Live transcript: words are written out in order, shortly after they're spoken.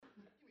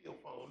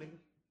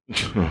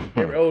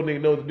Every old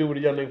nigga knows what to do with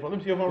a young nigga phone. Let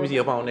me see your phone. Let me see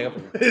your phone, nigga.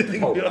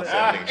 Post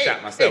myself, nigga.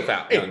 Shot myself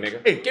out, young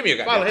nigga. Hey, give me a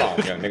goddamn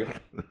phone, young nigga.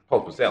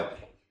 Post myself.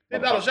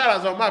 $10 shout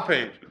outs on my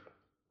page.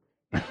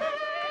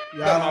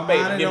 Got my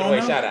baby, give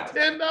away shout outs.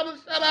 $10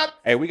 shout out.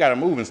 Hey, we got a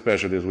moving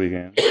special this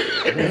weekend.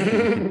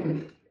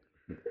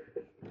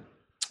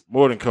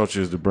 More Than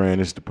Culture is the brand.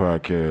 It's the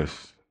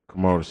podcast.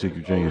 Come on, the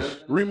Secret Genius.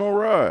 Remo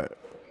Rod.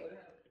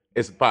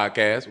 It's a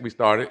podcast. We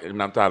started,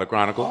 and I'm Tyler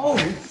Chronicles. Oh,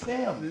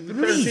 Sam. Did you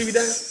turn the TV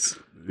down?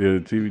 Yeah,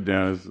 the TV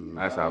down.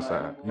 That's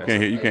outside. You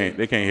can't hear.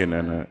 They can't hear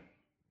nothing.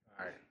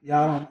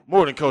 Y'all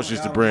More Than Culture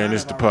is the brand.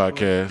 It's the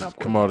podcast.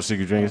 Come on, the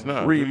Secret Genius.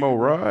 Remo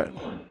Rod.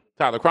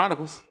 Tyler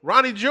Chronicles.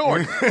 Ronnie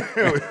Jordan.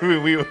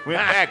 we went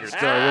backwards.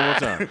 Sorry, one more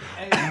time.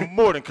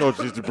 More Than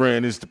Culture is the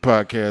brand. It's the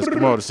podcast.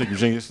 Come on, the Secret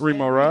Genius.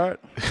 Remo Rod.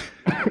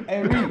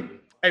 Hey, Reed.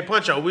 Hey,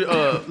 Puncho, we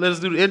let us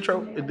do the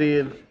intro and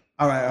then.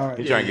 All right.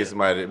 You trying to get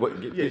somebody? Handle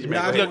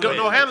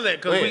that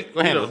because we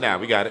go handle it now.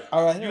 We got it.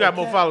 All right. You got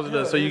more followers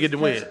than us, so you get to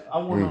win. I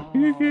want to.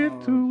 You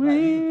get to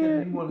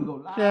win. You want to go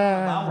live?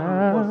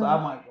 I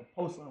might go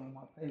post something on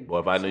my page. Boy,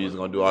 if I knew you was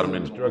gonna do all them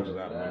instructions,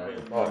 I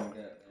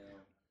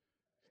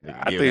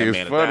think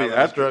it's funny.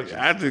 I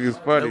think it's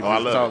funny to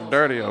talk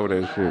dirty over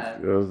that shit.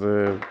 You know what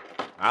I'm saying?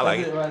 I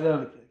like it. Right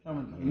there.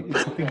 Give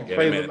that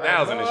man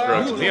 1,000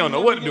 instructions. He don't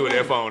know what to do with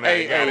that phone.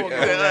 That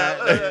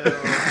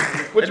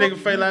nigga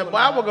feel like, boy,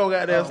 I'm gonna go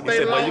goddamn He stay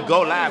said, live. well, you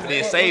go live and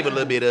then save a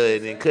little bit of it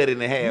and then cut it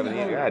in half. And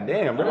then, God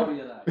damn, bro.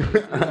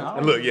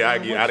 Look, yeah,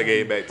 I'd have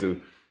gave it back too.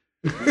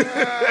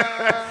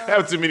 That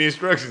was too many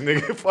instructions,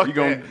 nigga. Fuck you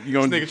gonna this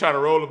nigga trying to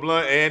roll a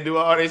blunt and do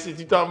all that shit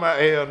you talking about?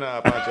 Hell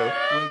nah, Puncho.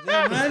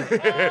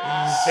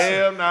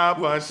 Hell nah,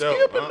 Puncho.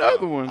 Skip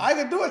another one. I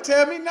can do it.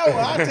 Tell me no.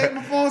 I'll take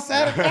my phone,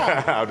 set it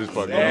up. I'll just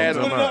fucking Put it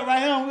up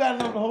right here. We got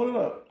enough to hold it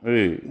up.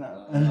 Hey.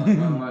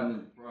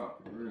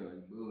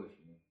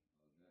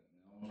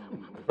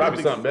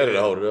 Probably something better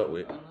to hold it up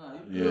with.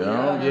 Yeah.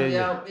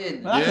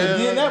 But I can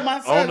get that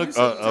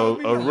myself.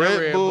 A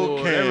Red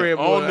Bull can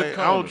on the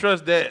counter. I don't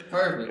trust that.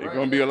 Perfect. There's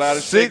gonna be a lot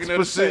of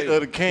 6%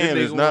 of the can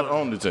is not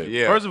on the table.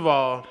 Yeah. First of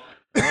all,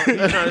 you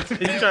trying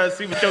to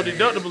see what your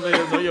deductible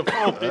is on your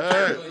phone.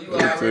 I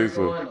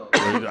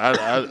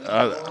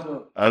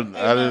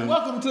didn't.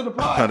 Welcome to the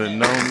podcast. I done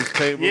known this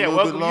table a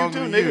little bit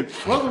longer than you.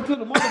 Welcome to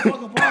the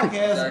motherfucking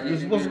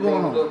podcast. What's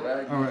going on? All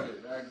right. All right.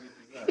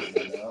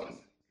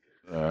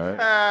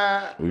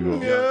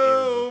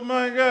 Oh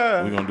my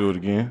God. We're gonna do it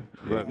again.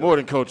 More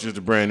Than Culture is the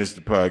brand. It's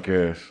the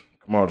podcast.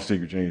 Come on, the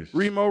Secret Genius.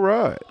 Remo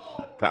Rod.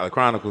 Tyler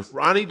Chronicles.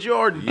 Ronnie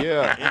Jordan.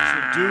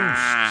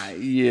 Yeah.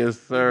 Introduced. Yes,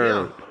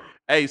 sir. Yeah.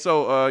 Hey,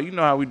 so you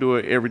know how we do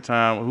it every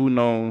time. Who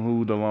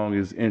the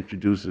longest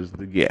introduces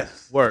the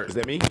guest? Word. Is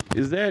that me?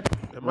 Is that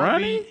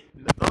Ronnie?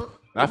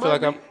 I feel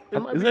like I'm.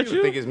 Is that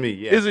you? I think it's me.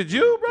 Yeah. Is it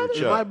you, brother?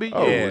 It might be you.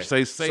 Oh, Yeah.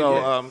 say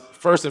So, that.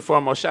 first and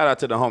foremost, shout out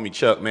to the homie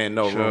Chuck, man.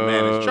 No room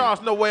manager.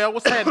 Charles, no way.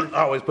 What's happening?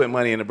 Always put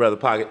money in the brother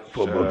pocket.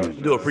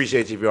 Do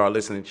appreciate you if you are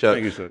listening, Chuck.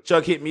 Thank you, sir.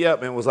 Chuck hit me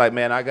up and was like,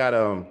 "Man, I got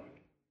a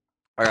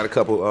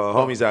couple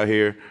homies out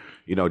here.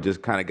 You know,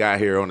 just kind of got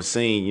here on the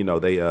scene. You know,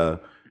 they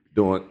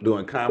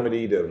doing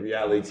comedy, the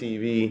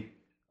reality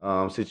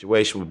TV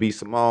situation with B.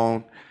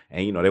 Simone,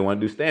 and you know they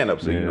want to do stand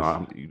up. So you know,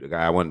 I'm the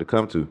guy I wanted to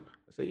come to.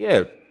 I said,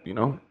 yeah, you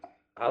know,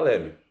 I'll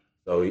let me.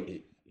 So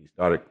he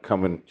started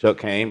coming. Chuck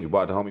came. He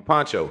brought the homie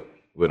Puncho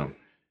with him.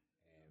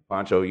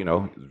 Puncho, you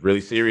know, is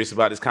really serious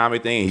about his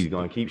comedy thing. He's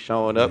going to keep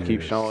showing up, up,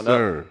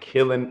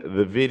 killing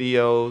the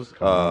videos. He's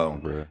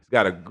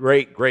got a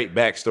great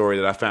backstory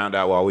that I found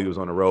out while we was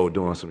on the road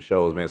doing some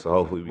shows, man. So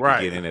hopefully we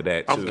can get into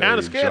that, too. I'm kind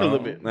of scared a little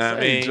bit. I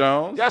mean,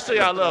 Jones. y'all show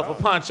y'all love for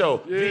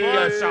Puncho.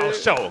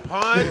 Show.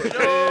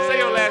 Puncho. Say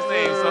your last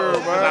name, so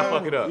because I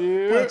fuck it up.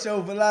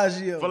 Puncho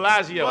Villashio.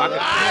 Villashio. I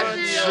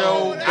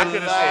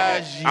could have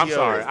said that. I'm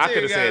sorry. I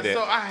could have said that.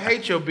 So I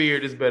hate your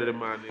beard is better than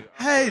mine, nigga.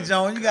 Hey,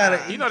 John, you gotta.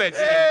 You know that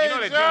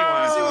genuine.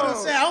 See what I'm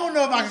saying? I don't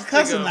know if I can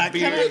cuss or not.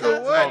 Can I?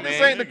 What?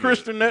 This ain't the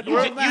Christian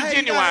network. You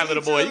genuine,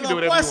 little boy. You can do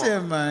whatever you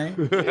want. Man.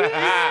 You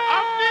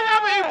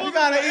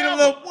gotta eat a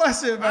little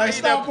pussy, man. I eat that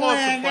Stop pussy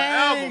playing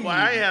forever, boy.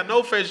 I ain't had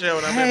no facial hair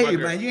when I met my Hey,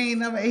 girl. man, you ain't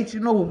never ate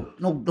no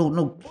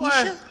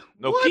Keisha?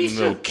 No Keisha.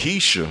 No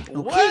Keisha.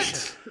 No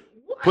Keisha?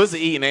 Pussy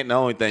eating ain't the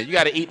only thing. You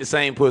got to eat the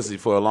same pussy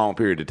for a long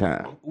period of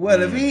time.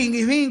 Well, if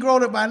he ain't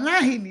grown up by now,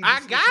 he needs.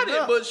 I got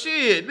it, but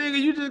shit, nigga,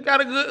 you just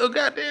got a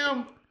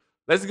goddamn.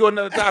 Let's go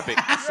another topic.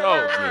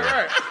 So,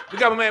 we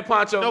got my man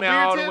Puncho,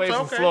 man, all the way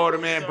from Florida,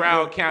 man,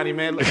 Broward County,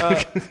 man.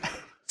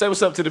 Say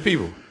what's up to the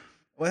people.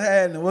 What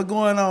happening? What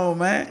going on,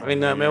 man?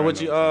 Ain't nothing, man.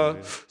 What you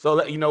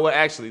So you know what?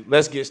 Actually,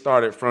 let's get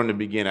started from the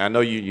beginning. I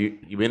know you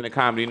in the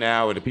comedy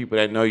now, with the people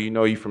that know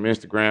you from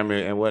Instagram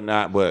and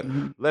whatnot. But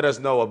let us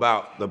know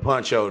about the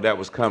Puncho that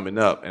was coming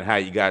up and how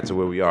you got to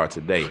where we are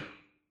today.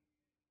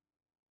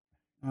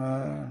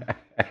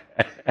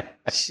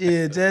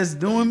 Shit, just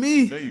doing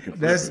me.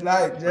 That's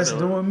like just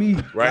doing me.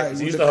 Right? Like,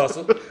 you used to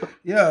hustle.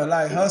 Yeah,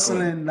 like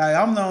hustling. Like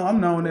I'm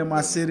known in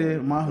my city,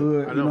 my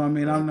hood. You know what I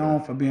mean? I'm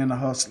known for being a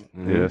hustler.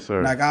 Yes,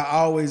 sir. Like I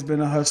always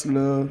been a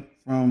hustler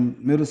from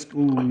middle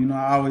school, you know,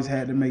 I always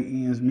had to make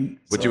ends meet.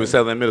 What you was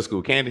selling in middle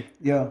school? Candy?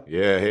 Yeah.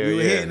 Yeah, hell We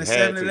were yeah. hitting the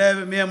Had to.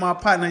 7-Eleven. Me and my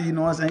partner, you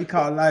know what I'm saying? He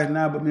called Life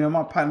now, but me and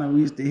my partner,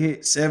 we used to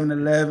hit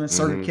 7-Eleven,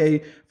 Circle K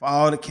for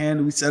all the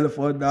candy. We sell it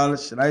for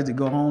 $1. Shit, I used to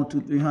go home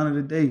 $200-300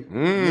 a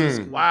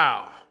day.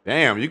 Wow.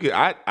 Damn, you could.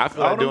 I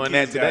feel like doing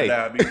that today.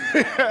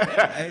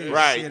 Hey,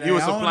 Right, shit, you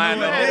was I don't supplying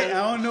know the what whole- they-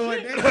 I don't know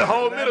what they The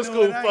whole but I middle know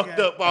school what I fucked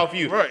got. up off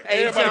you. Right.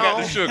 Hey, Everybody got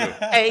the Jones. sugar.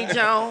 Hey,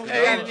 Jones.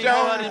 Hey,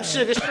 Jones. Them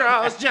sugar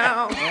straws,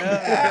 Jones.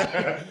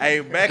 Hey,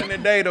 back in the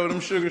day though,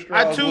 them sugar I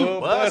straws. too,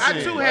 was I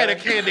busting. too had a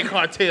candy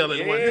cartel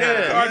at one Yeah.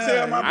 time.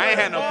 Cartel, my I ain't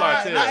had no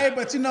cartel. Hey,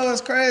 but you know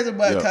what's crazy?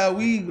 But cause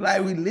we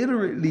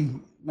literally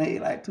made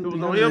like was on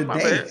 $200-300 him, a my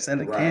day bad.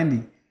 selling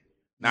candy.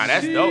 Nah,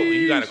 that's dope.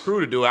 You got a crew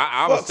to do it.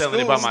 I was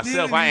selling it by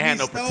myself. I ain't had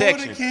no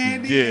protection. The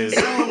candy Yeah. and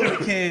sold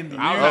the candy.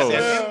 I was out Oh,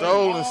 there.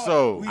 stolen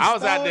soul. I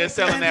was out there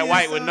selling that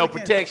white with no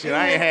protection.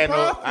 I ain't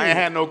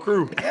had no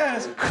crew.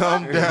 Yes.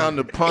 Come down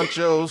to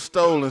Puncho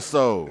Stolen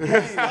Soul.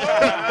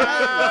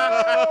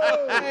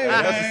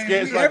 Hey,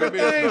 sketch like a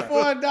everything business.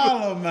 for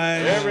 $1,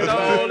 man.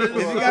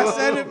 Everything. If you got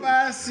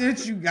 75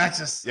 cents, you got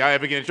your Y'all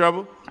ever get in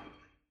trouble?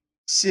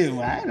 shit.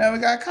 Well, I ain't never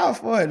got caught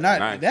for it. Not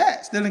Nice.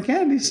 that stealing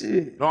candy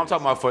shit. No, I'm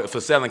talking about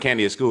for selling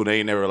candy at school. They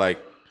ain't never like.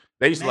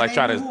 They used to like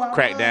try to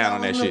crack down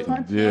on that shit.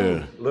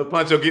 Yeah. Lil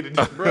Puncho get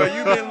the Bro,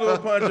 you been Lil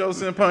Puncho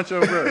since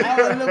Puncho, bro.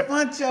 I was Lil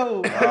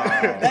Puncho.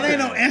 That ain't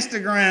no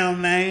Instagram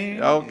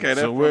name. Okay, that's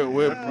So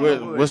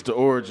what's the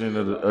origin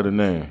of the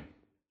name?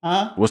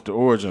 Huh? What's the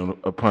origin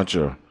of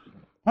Puncho?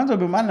 Puncho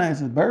been my name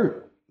since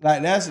birth.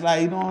 Like that's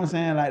like, you know what I'm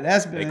saying? Like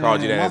that's been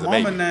called you that as a my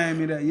mama baby. named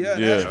me that. Yeah,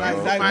 Yeah.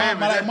 that's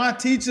like my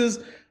teachers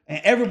and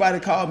everybody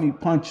called me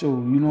Puncho.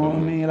 You know what I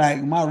mean?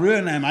 Like my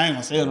real name, I ain't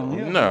gonna say it on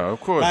here. No, of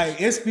course.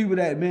 Like it's people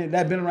that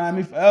been around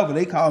me forever.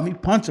 They call me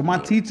Puncho. My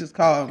teachers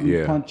called me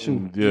Yeah. Puncho.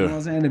 You Yeah. know what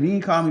I'm saying? If you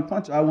ain't call me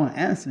Puncho, I wasn't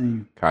answering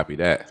you. Copy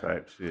that.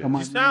 type shit. Come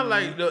on. You sound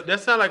like that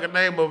sound like a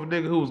name of a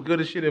nigga who was good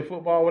as shit at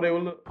football. Where they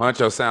would look.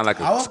 Puncho sound like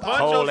a I was- Puncho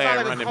cold sound ass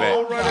like running a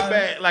cold back. running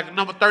back, like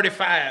number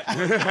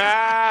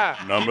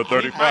 35. Number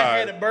I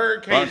had a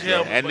bird cage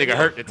helmet. That but nigga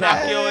hurt the knock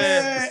tackle. your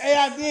ass. Hey,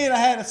 I did. I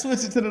had to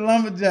switch it to the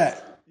lumberjack.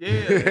 Yeah,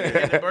 he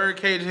had the bird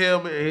cage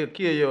helmet and he'll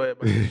kill your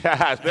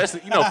ass.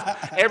 Especially,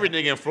 every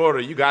nigga in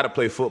Florida, you got to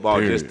play football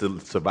just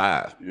to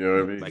survive. You know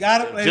what I mean?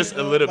 Gotta play Just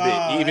a little bit,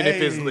 football.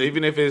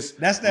 even if it's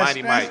That's that Mighty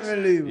stress Mike's.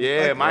 reliever.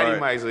 Yeah, Fuck Mighty right.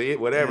 Mike's, or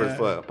whatever it's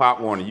for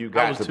Pop Warner, you I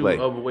got was to too play.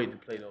 overweight to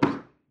play those.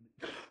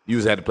 You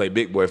just had to play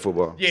big boy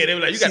football. Yeah, they were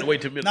like, you got to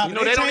wait till middle. Nah, school.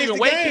 but they don't changed even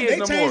the weight game. kids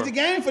no They more. changed the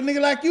game for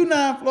nigga like you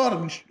now in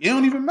Florida. It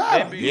don't even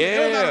matter. Yeah. It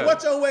don't matter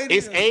what your weight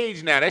It's is.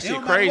 age now. That It shit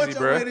don't matter crazy, what your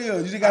bro. weight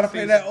is. You just gotta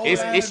play that old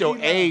It's your line.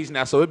 age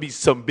now, so it be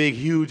some big,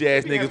 huge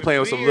ass niggas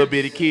playing with some little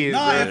bitty kids,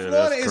 Nah, in bro.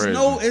 Florida, that's it's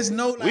crazy.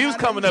 no. Like, We was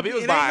how coming they up, it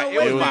was ain't by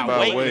no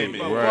weight weight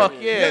limit. limit. Fuck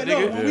yeah, no,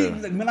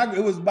 nigga.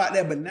 it was about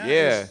that, but now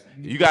Yeah,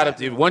 you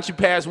gotta. Once you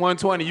pass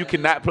 120, you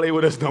cannot play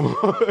with us no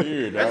more.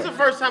 That's the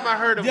first time I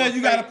heard of. Yeah,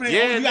 you gotta play.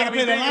 Yeah, you gotta nigga,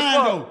 play the we big as line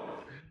fuck. though.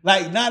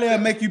 Like now they'll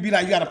make you be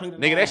like you gotta play the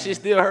line. Nigga, that shit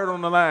still hurt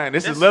on the line.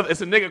 It's a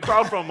nigga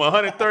cross from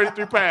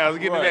 133 pounds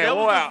getting That that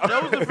was, wow.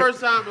 that was the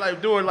first time,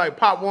 like doing like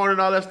Pop Warner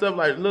and all that stuff,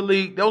 like Little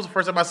League. That was the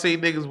first time I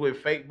seen niggas with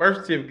fake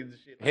birth certificates and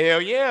shit.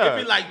 Hell yeah.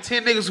 It'd be like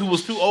 10 niggas who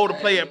was too old to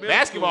play at middle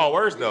Basketball school.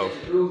 worse though.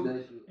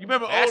 You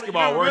remember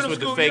basketball worse with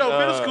the school, fake,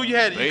 middle school you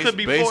couldn't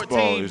be baseball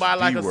 14 is by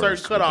like the a worst certain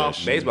with cutoff. that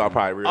shit. Baseball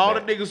probably real All the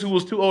bad. niggas who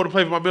was too old to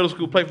play for my middle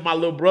school played for my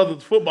little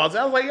brother's football. So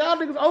I was like, y'all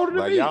niggas older than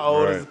Like me. y'all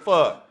old as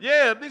fuck.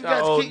 Yeah, niggas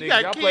Y'all old got, niggas.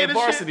 got Y'all kid play and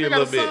varsity shit. a They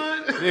little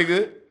got bit, son.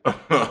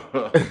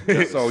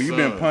 nigga. So you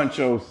been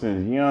Puncho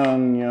since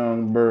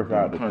young birth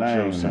out the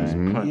Puncho thing, since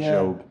man.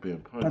 Puncho been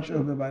Punch Puncho.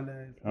 up about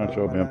that.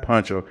 Puncho been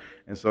Puncho.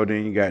 And so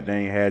then you got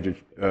had your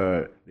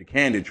the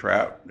candy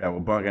trap that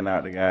was bunking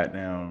out the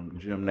goddamn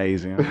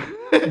gymnasium.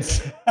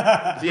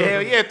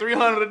 Hell yeah,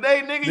 300 a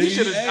day, nigga. You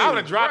should have. I would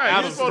have dropped Right,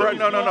 out you of supposed to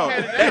school. be No.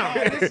 had it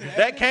down.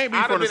 That can't be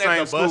I'd from have the been at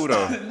same the bus school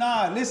though. stop.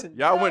 Nah, listen.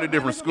 Y'all went to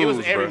different It schools,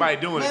 was everybody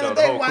bro. doing it Man, though. if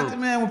The they whole watch crew. it,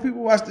 man, when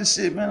people watch this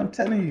shit, man, I'm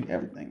telling you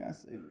everything I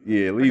say.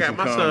 Yeah, I leave got some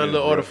my son a comments,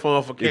 little order bro.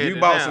 form for candy. If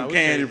you bought now, some we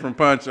candy can't- from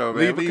Puncho,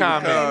 man, Leave a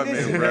comment.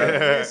 Listen, bro.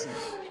 listen.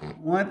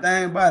 One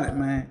thing about it,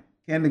 man,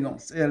 candy gonna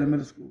sell in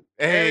middle school.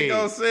 Hey, Candy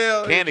gon'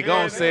 sell. Candy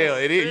gon' sell.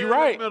 It is. You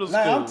right. Middle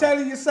Like school. I'm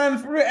telling you, son,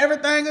 for real,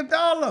 everything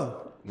 $1.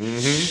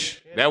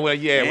 That way,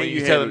 yeah. And When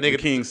you had tell a the nigga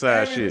king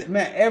size shit.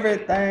 Man,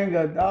 everything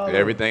 $1.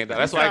 everything,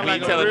 that's why sound when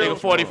you like tell a a real nigga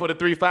 40 for the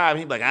 3.5,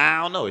 he be like,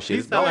 I don't know, shit.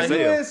 It's sound gonna like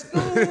You sell. in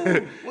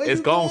school? Where It's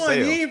you gonna going? sell.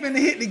 You ain't finna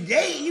hit the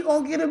gate. You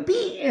gonna get a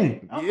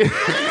beating. I'm go get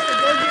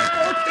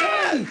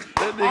cocaine.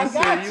 I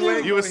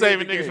got You was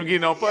saving niggas from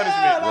getting on punishment.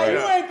 Yeah, like Right. you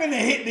ain't finna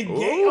hit the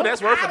gate. Ooh,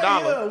 that's worth I'm $1.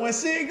 outta here. When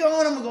shit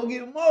going, I'm gonna go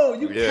get more.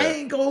 You Yeah.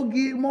 can't go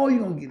get more. You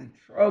gonna get in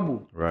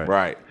trouble.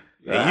 Right.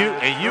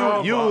 And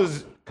you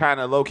was kind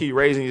of low key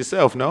raising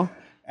yourself, no?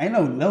 Ain't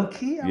no low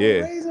key. I'm Yeah.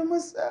 raising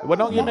myself. Well,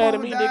 don't get My mad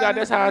at mama me, died nigga.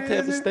 That's how I in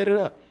prison. devastated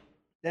up.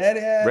 Daddy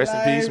had Rest in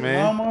life, peace,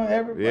 man. Mama,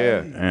 everybody.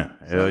 Yeah. Yeah,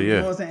 So, hell you know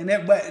yeah. what I'm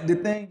saying? But the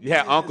thing. You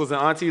had is, uncles and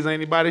aunties,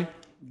 anybody?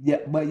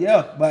 but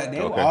they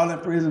were Okay. all in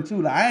prison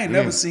too. Like I ain't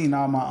never seen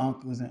all my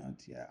uncles and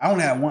auntie. I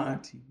only had one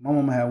auntie. My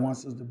mama had one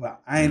sister,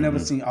 but I ain't never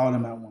seen all of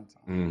them at one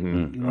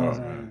time. You know what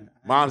I'm saying?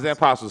 Moms and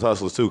pops was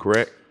hustlers too,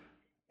 correct?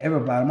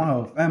 Everybody, my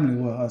whole family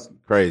was hustling.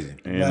 Crazy.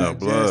 And no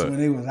But just blood. when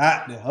they was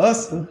out to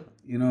hustle,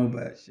 you know,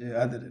 but shit,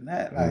 other than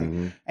that, like,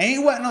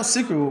 ain't wasn't no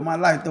secret with my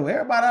life though.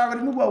 Everybody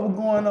already knew what was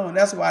going on.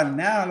 That's why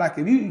now, like,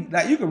 if you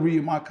can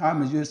read my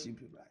comments, you'll see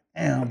people like,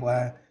 damn,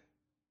 boy,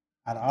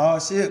 out of all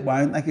shit, boy,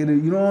 I ain't think it,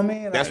 you know what I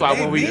mean? Like, That's why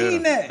when we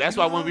that's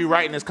why when we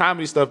writing this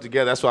comedy stuff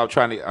together, that's why I'm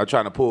trying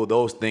to pull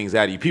those things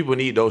out of you. People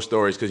need those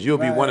stories because you'll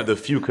be one of the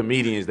few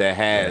comedians that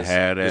has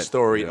the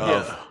story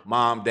of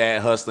mom,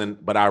 dad hustling.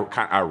 But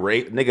I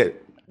rate nigga.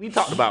 We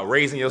talked about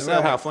raising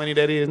yourself. How funny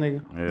that is,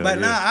 nigga. But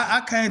now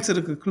I came to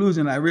the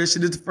conclusion, like, real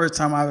shit, this is the first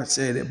time I ever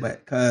said it,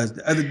 but because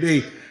the other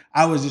day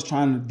I was just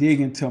trying to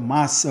dig into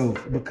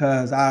myself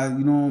because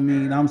you know what I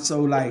mean? I'm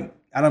so like,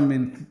 I done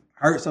been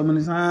hurt so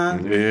many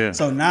times. Yeah.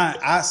 So now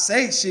I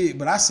say shit,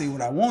 but I say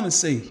what I want to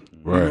say.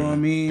 Right. You know what I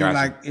mean? Gotcha.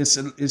 Like,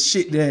 it's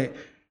shit that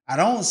I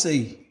don't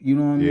say. You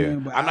know what I mean?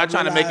 But I'm not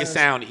trying to make it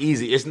sound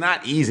easy. It's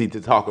not easy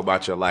to talk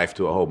about your life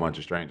to a whole bunch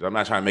of strangers. I'm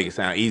not trying to make it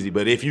sound easy,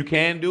 but if you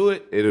can do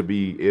it, it'll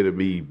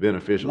be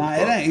beneficial. Nah,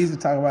 it ain't easy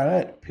to talk about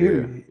that,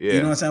 period. Yeah. You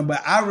know what I'm saying?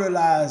 But I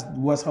realized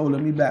what's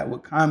holding me back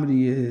with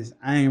comedy is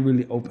I ain't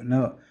really open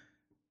up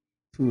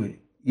to it.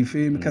 You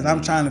feel me? Because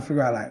I'm trying to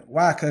figure out, like,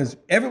 why? Because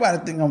everybody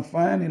think I'm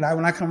funny. Like,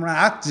 when I come around,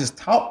 I just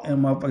talk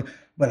and motherfucker.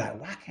 But, like,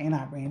 why can't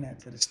I bring that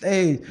to the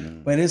stage?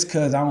 But it's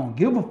because I don't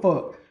give a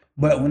fuck.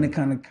 But when it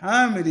comes to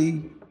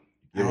comedy,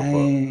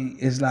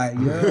 it's like,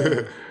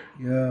 yeah.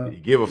 You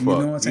give a fuck. You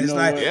know what I'm saying?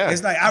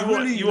 It's like I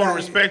really You want to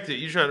respect it.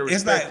 You trying to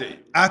respect it.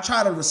 I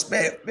try to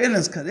respect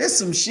feelings because there's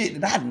some shit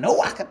that I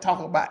know I could talk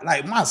about.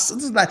 Like my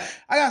sister's like,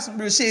 I got some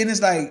real shit, and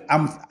it's like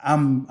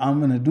I'm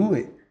gonna do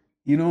it.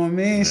 You know what I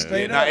mean?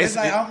 Straight up. It's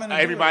like I'm gonna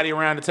everybody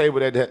around the table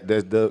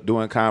that's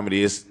doing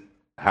comedy is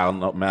how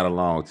no matter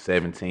long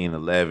 17,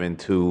 11,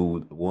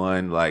 2,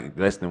 1, like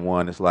less than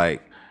 1. It's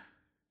like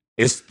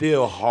it's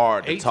still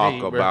hard to 18, talk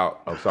bro.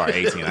 about. I'm sorry,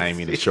 18. I didn't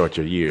mean to short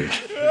your years.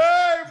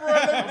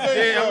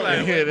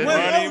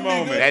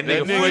 That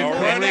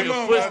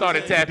nigga foot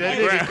started tapping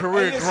the ground.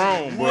 Career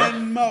grown, bro.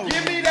 one more.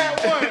 Give me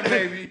that one,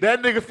 baby.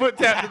 That nigga foot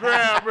tapped the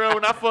ground, bro.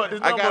 When I fucked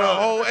this I got a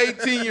whole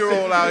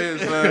 18-year-old out here,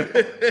 son.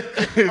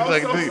 He's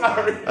like,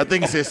 I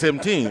think he said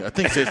 17. I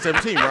think he said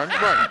 17, Ronnie.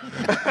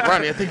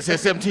 Ronnie, I think he said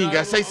 17. You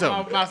gotta say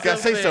something. Gotta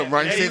say something,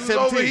 Ronnie. He said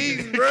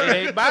 17. It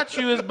ain't about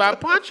you, it's about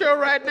Puncho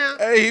right now.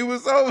 Hey, he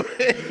was over.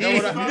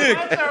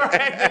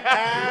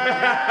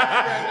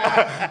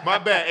 My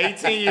bad.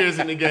 18 years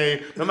in the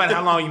game. No matter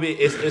how long you been,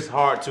 it's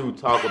hard to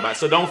talk about.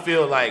 So don't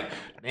feel like,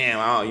 damn,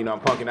 I'm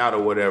punking out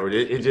or whatever.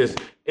 It's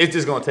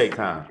just gonna take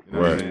time. You know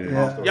what I mean?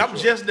 Yeah, I'm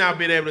just now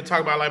being able to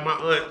talk about like my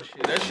aunt and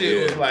shit. That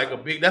shit was like a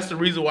big. That's the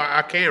reason why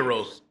I can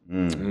roast.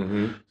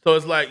 So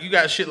it's like you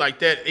got shit like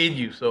that in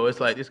you. So it's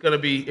like it's gonna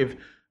be. If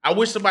I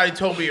wish somebody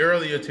told me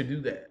earlier to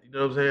do that. You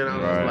know what I'm saying?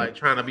 I was like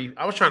trying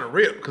to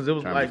rip because it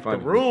was like the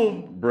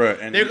room. Bruh,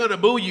 and they're gonna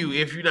boo you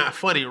if you're not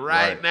funny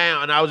right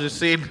now. And I was just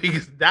seeing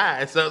niggas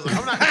die. So I was like,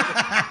 I'm not.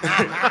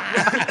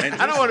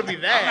 I don't want to be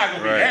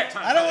that.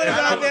 I don't want to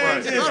go out there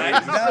and just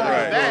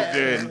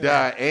And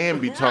die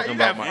and be talking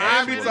about my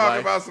actual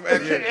life. some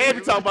extra. And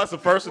be talking about some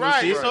personal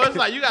Right, shit. so it's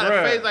like you got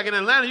a phase like in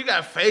Atlanta. You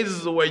got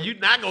phases of where you're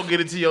not gonna get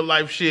into your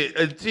life shit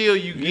until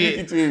you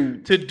get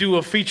to do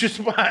a feature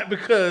spot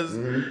because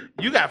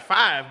you got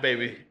 5,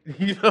 baby.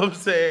 You know what I'm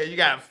saying? You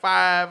got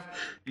 5.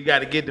 You got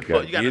to get the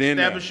fuck. You got to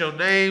establish your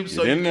name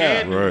so you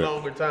can do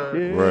longer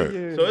time. Right.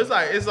 So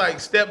it's like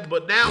step.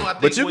 But now I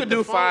think. But you can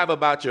do 5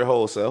 about your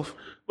whole self.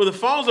 But the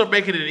phones are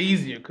making it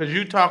easier because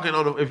you talking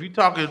if you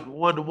talking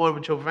 1-to-1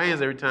 with your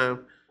fans every time,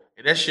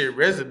 and that shit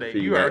resonate.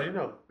 You already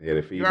know. Yeah, the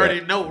You feedback.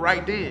 already know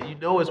right then. You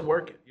know it's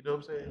working. You know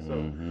what I'm saying?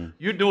 So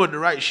you're doing the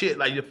right shit.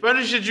 Like the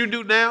funny shit you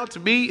do now to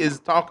me is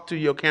talk to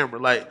your camera.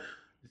 Like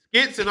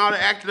skits and all the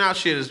acting out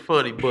shit is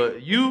funny,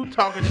 but you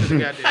talking to the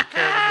goddamn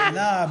camera.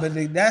 Nah, but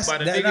that's By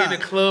the that, nigga in the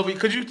club.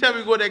 Could you tell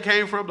me where that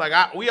came from?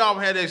 Like we all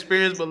had the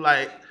experience, but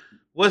like,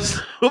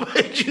 what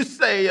made you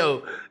say,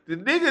 yo, the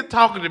nigga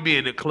talking to me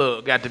in the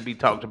club got to be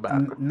talked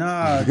about?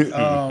 Nah,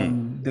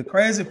 the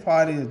crazy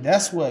part is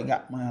that's what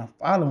got my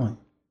following.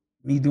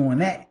 Me doing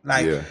that.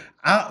 Like,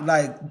 I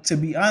like to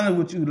be honest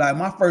with you, like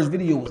my first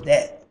video was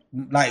that.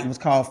 Like it was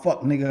called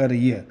Fuck Nigga of the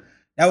Year.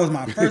 That was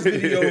my first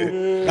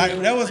video. Like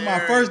that was my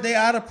first day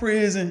out of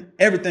prison,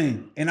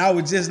 everything. And I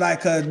was just like,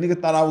 cause nigga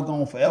thought I was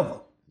gone forever.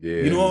 Yeah.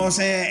 You know what I'm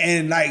saying?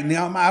 And like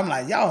now I'm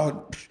like,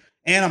 y'all,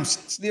 and I'm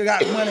still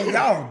got money,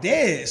 y'all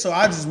dead. So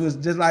I just was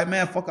just like,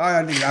 man, fuck all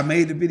y'all niggas. I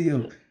made the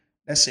video.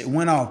 That shit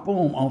went off,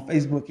 boom, on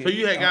Facebook. So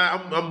you had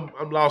got,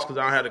 I'm lost because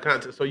I don't have the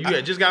content. So you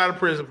had just got out of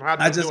prison for how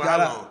long?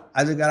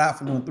 I just got out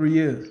for doing 3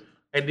 years.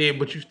 And then,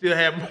 but you still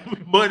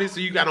have money,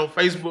 so you got on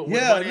Facebook. With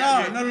Yeah, money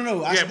no.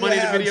 You had money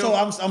in the video. So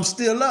I'm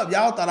still up.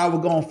 Y'all thought I was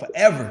going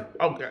forever.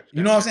 Okay.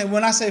 You know what I'm saying?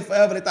 When I say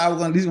forever, they thought I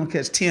was at least gonna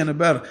catch 10 or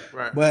better.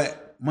 Right.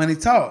 But money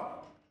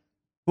talk.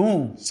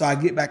 Boom. So I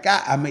get back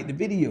out. I make the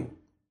video.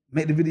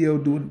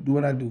 Do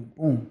what I do.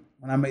 Boom.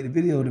 when I made the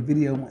video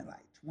went like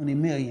 20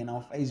 million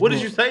on Facebook. What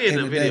did you say in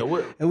the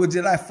video? It was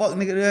just like, fuck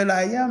nigga. They're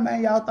like, yeah,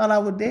 man, y'all thought I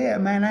was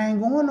dead, man. I ain't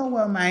going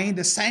nowhere, man.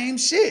 The same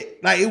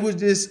shit. Like, it was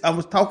just, I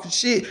was talking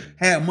shit,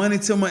 had money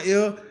to my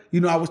ear. You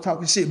know, I was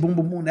talking shit, boom,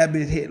 boom, boom. That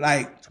bitch hit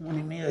like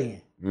 20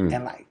 million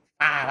in like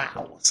 5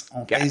 hours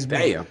on Facebook.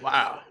 Damn.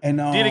 Wow. And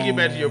did it get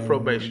back to your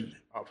probation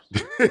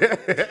officer?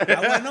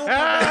 I wasn't on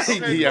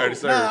probation. He already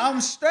served. No,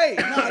 I'm straight.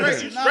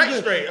 Straight.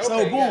 Okay,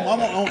 So boom, I'm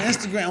on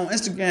Instagram. On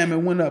Instagram, it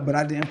went up, but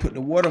I didn't put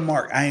the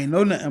watermark. I ain't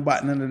know nothing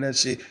about none of that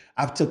shit.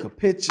 I took a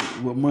picture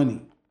with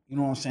money. You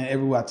know what I'm saying?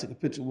 Everywhere I took a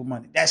picture with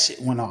money. That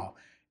shit went off.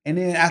 And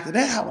then after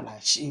that, I was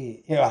like,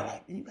 shit. Yeah, I was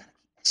like, you gotta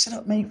keep that shit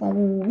up, man. You gonna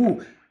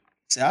woo.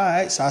 So, all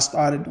right, so I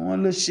started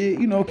doing little shit,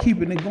 you know,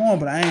 keeping it going,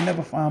 but I ain't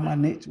never found my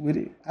niche with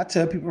it. I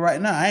tell people right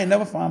now, I ain't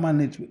never found my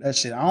niche with that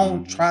shit. I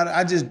don't try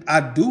to, I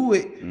do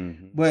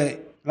it,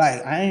 but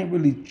like, I ain't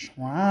really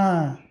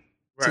trying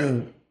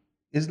to.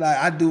 It's like,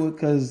 I do it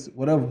because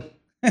whatever.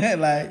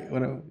 Like,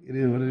 whatever. It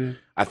is what it is.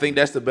 I think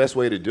that's the best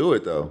way to do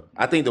it, though.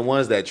 I think the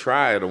ones that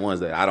try are the ones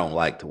that I don't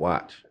like to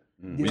watch.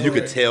 When you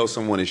could tell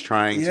someone is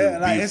trying to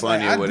be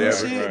funny or whatever.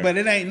 I do shit, but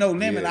it ain't no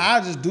limit. I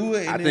just do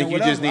it. And I think you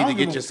just need to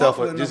get yourself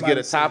just get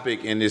a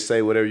topic and just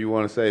say whatever you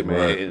want to say, man.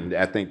 Right. And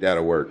I think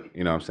that'll work.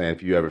 You know what I'm saying?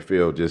 If you ever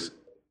feel just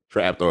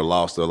trapped or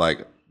lost or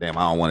like, damn,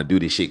 I don't want to do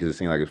this shit because it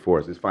seems like it's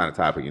forced, just find a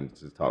topic and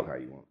just talk how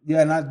you want.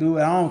 Yeah, and I do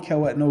it. I don't care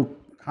what no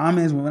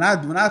comments. When I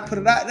put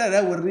it out there,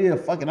 that's what it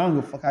is. Fuck it, I don't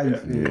give a fuck how you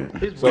feel.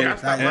 Yeah. So,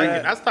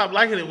 I stopped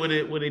liking it when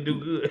they do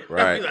good.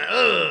 Right. I be like,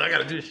 I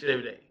gotta do this shit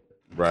every day.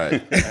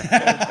 Right.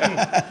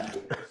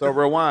 So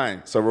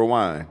rewind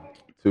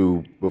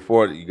to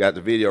before you got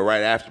the video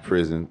right after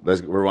prison.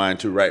 Let's rewind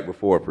to right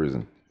before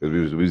prison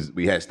because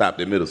we had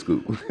stopped at middle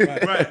school.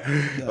 Right.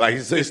 Like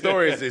his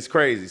story is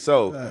crazy.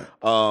 So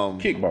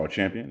kickball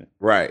champion.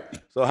 Right.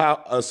 So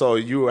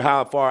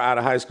how far out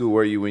of high school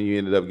were you when you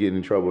ended up getting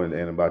in trouble and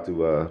about to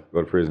go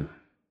to prison?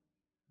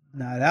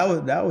 Nah,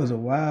 that was a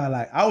while.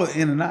 Like I was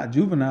in and out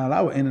juvenile.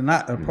 I was in and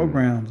out of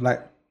programs like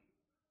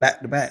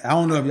back to back. I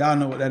don't know if y'all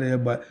know what that is,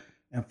 but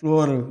in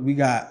Florida we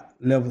got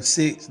level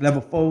 6,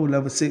 level 4,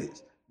 level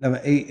 6, level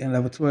 8, and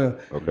level 12.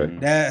 Okay.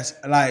 That's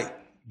like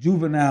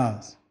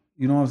juveniles.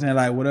 You know what I'm saying?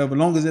 Like whatever. As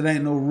long as it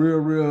ain't no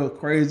real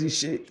crazy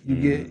shit, you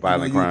get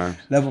violent crimes.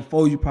 Level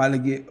 4, you probably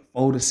get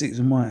 4 to 6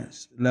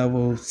 months.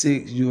 Level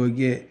 6, you will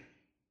get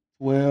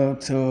 12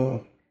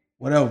 to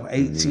whatever,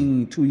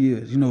 18, 2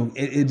 years. You know,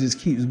 it just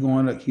keeps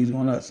going up.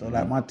 So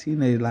like my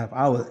teenage life,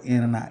 I was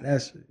in and out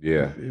that shit.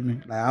 Yeah. You feel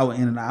me? Like I was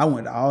in and out. I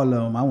went to all of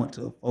them. I went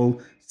to a 4,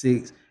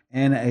 6,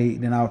 and an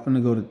 8. Then I was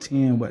finna go to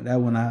 10, but that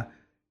when I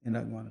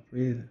ended up going to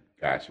prison.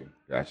 Got you.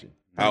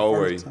 How old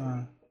were you?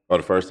 Time. Oh,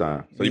 the first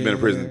time. So you've been in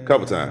prison a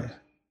couple times.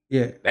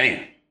 Yeah.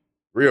 Damn.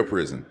 Real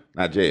prison,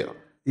 not jail.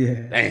 Yeah.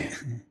 Damn.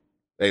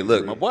 Hey,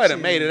 look, my boy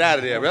done made it out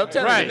of there. I'm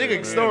telling you, the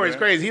nigga's story is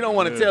crazy. He don't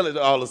want to tell it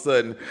all of a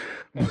sudden.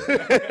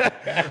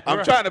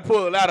 I'm trying to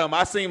pull it out of him.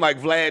 I seem like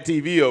Vlad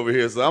TV over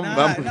here, so I'm I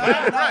want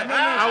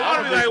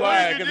to be like,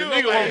 what did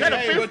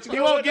you do?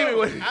 You won't give me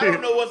what. I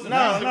don't know what's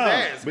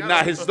no. But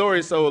not his story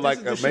is so like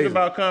this is the amazing shit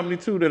about comedy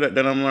too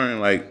that I'm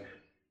learning. Like,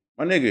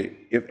 my nigga,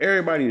 if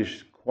everybody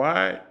is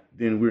quiet,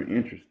 then we're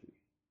interested.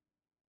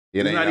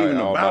 It It's not even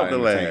about the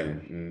laugh.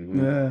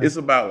 Yeah. It's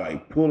about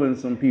like pulling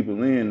some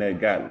people in that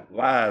got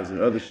lives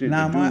and other shit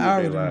to do with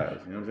their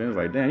lives. You know what I'm saying? It's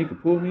like, damn, you can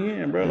pull me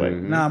in, bro. Like,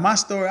 Nah, my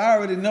story, I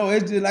already know.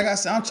 It's just like I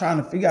said, I'm trying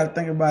to figure out to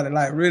think about it.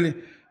 Like really,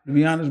 to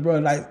be honest, bro,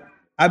 like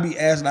I be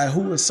asked like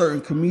who are certain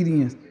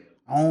comedians?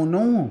 I don't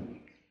know them.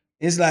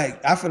 It's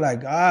like I feel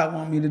like God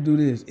want me to do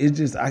this. It's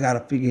just I gotta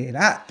figure it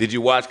out. Did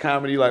you watch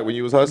comedy like when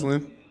you was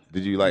hustling?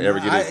 Did you like ever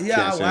get it?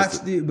 I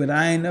watched it, but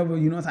I ain't never,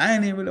 you know what I'm saying? I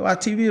ain't even really watch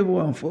TV if it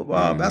wasn't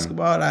football,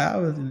 basketball. Like I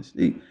was in the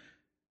street.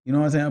 You know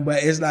what I'm saying?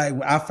 But it's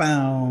like I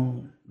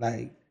found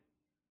like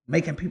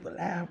making people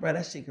laugh, bro.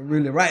 That shit can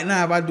really. Right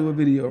now, if I do a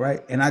video,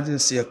 right, and I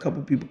just see a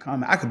couple people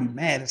comment, I could be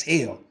mad as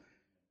hell.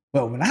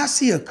 But when I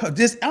see I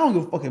don't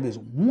give a fuck if it's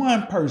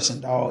one person,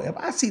 dog. If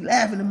I see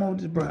laughing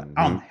emojis, bro,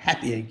 I'm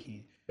happy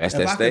again. That's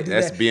being on stage too.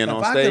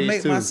 If I can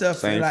make myself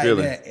feel like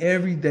that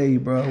every day,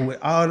 bro, with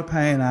all the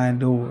pain I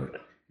endured.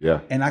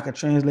 Yeah. And I could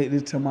translate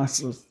this to my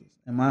sisters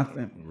and my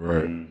family.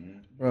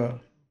 Right. Bro,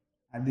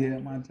 I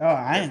did my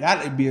job. I ain't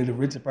got to be the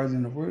richest person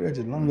in the world. As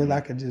long as I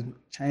could just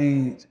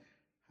change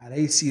how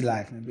they see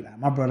life and be like,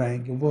 my brother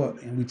ain't give up.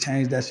 And we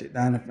change that shit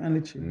down the family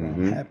tree, bro.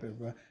 I'm happy,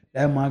 bro.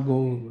 That's my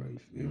goal, bro. You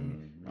feel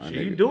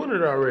me? You doing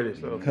it already,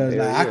 so. Because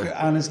I could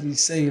honestly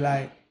say,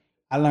 like,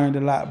 I learned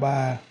a lot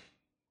by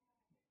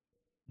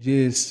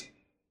just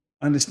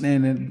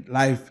understanding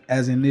life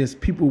as in this.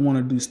 People want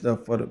to do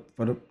stuff for the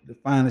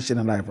finest shit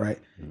in life, right?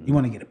 You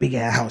want to get a big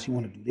ass house, you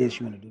want to do this,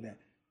 you want to do that.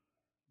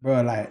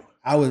 Bro, like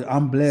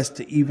I'm blessed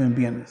to even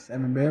be in a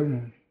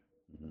 7-bedroom.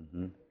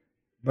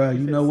 Bro,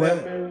 you know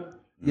what?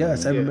 Yeah,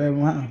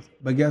 7-bedroom house.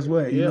 But guess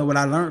what? You know what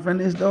I learned from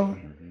this though?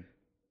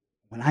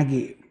 When I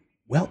get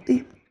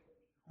wealthy,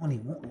 I don't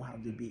even want no house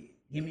to be.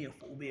 Give me a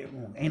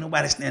 4-bedroom. Ain't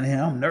nobody standing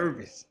here. I'm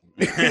nervous.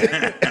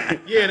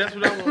 Yeah, that's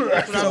what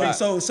I want.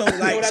 So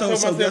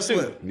guess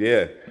what?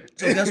 Yeah.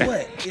 So guess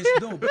what? It's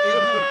dope.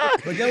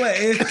 But guess what?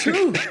 It's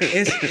true.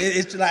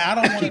 It's like I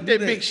don't want to keep that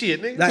big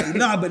shit, nigga. Like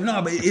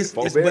but it's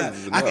but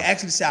I can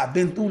actually say I've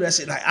been through that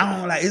shit. Like I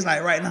don't like. It's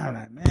like right now, I'm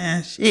like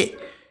man, shit.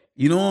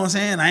 You know what I'm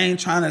saying? I ain't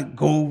trying to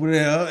go over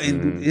there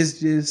and it's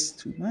just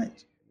too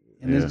much.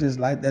 And it's just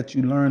like that.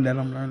 You learn that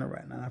I'm learning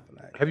right now. I feel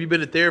like. Have you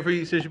been to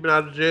therapy since you've been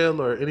out of jail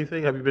or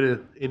anything? Have you been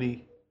in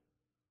any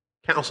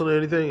counseling or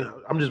anything?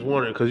 I'm just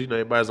wondering because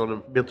everybody's on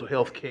a mental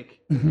health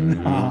kick.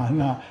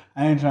 Nah,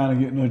 I ain't trying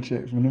to get no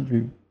checks from them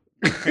people.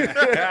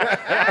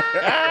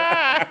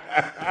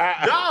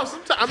 No,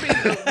 sometimes a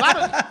lot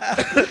of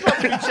you're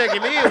supposed to be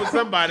checking in with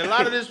somebody. A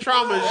lot of this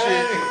trauma and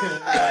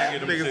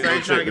shit. Niggas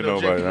ain't trying to get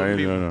no check from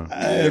people.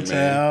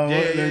 I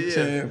want no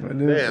check for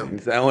them. Damn.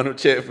 I want no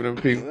check for them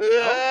people.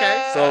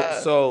 Okay.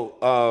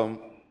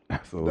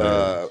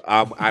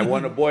 I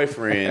won a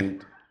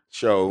boyfriend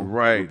show.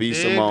 Right. B.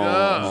 Simone.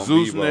 On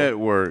Zeus Vivo.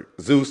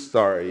 Network. Zeus,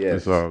 sorry,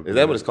 yes. Is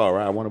that what it's called,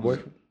 right? I want a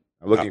boyfriend?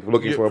 I'm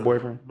looking for a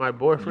boyfriend. My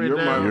boyfriend. You're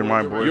my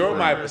boyfriend. You're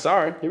my.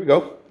 Sorry, here we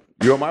go.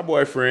 You're my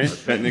boyfriend.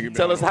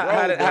 Tell us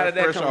how did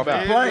that come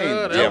about?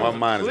 Yeah, my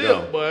mind is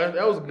gone. Boy.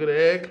 That was a good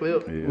ad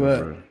clip.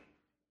 Yeah,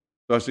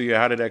 so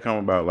how did that come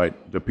about?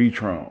 Like the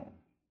P-Tron.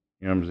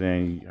 You know what I'm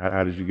saying?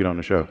 How did you get on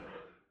the show?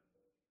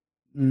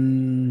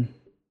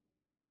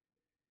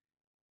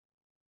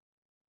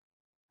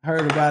 I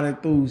heard about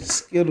it through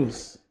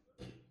Skittles.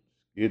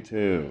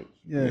 Skittles.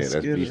 Yeah, that's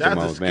Skittles. Shout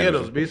out to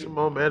Skittles. Be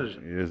Simone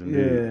manager. Yes, indeed.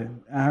 Yeah,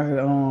 I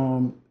heard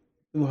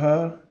through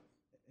her,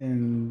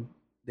 and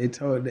they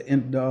told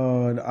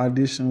the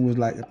audition was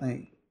like I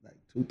think like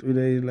 2-3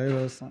 days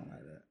later or something like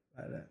that.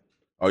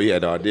 Oh yeah,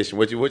 the audition.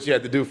 What you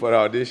had to do for the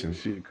audition?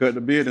 Shit, cut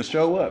the beard and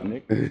show up,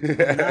 Nick. Nah,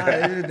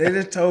 they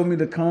just told me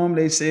to come.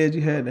 They said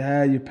you had to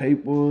have your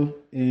paper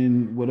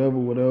and whatever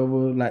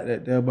like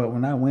that there. But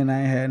when I went, I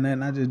ain't had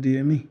nothing. I just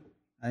did me.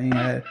 I ain't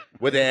had.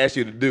 What they asked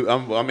you to do?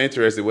 I'm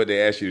interested. What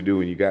they asked you to do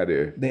when you got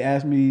there? They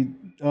asked me.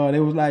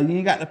 They was like, "You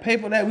ain't got the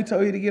paper that we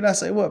told you to get." I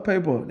said, "What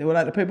paper?" They were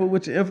like, "The paper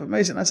with your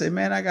information." I said,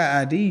 "Man, I got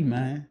ID,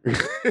 man."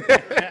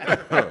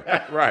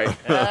 Right.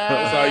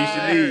 That's all you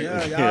should need.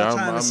 Y'all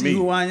trying to see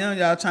who I am.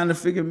 Y'all trying to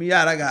figure me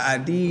out. I got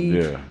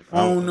ID,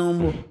 phone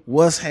number,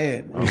 what's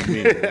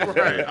happening.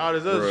 Right. All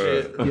this other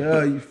shit.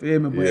 Yeah, you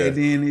feel me? But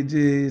then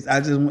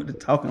I just went to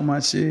talking my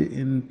shit,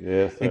 and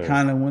it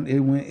kind of went. It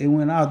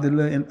went out. The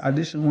little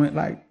audition went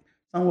like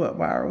somewhat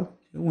viral.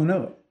 It went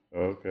up.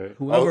 Okay.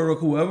 Whoever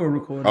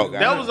recorded. Oh,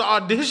 that was an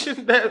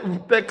audition.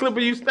 That clip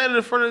of you standing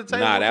in front of the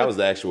table. Nah, that was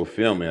the actual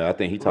filming. I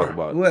think he talked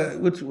about what?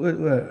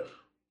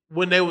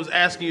 When they was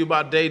asking you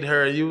about dating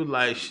her, you was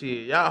like,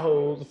 "Shit, y'all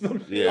hoes."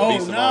 Yeah. Oh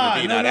no,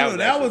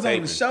 that was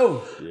on the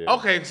show. Yeah.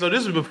 Okay, so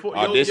this was before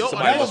audition. your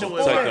Audition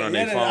was taken on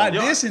their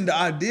phone. The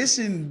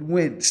audition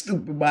went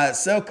stupid by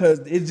itself because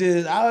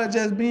I was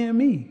just being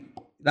me.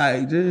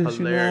 Like just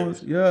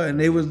hilarious. And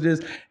they was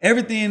just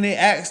everything they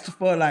asked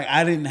for. Like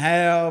I didn't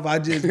have. I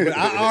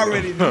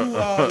already knew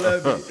all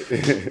of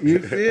it. You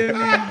feel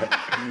me?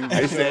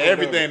 They said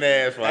everything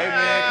they asked for. Hey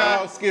man,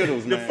 call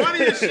Skittles, man. The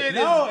funniest shit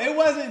is it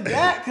wasn't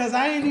that because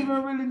I ain't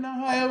even really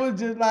know her. It was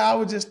just like I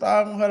was just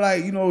starting her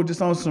like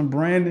just on some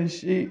branding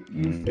shit.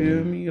 You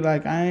feel me?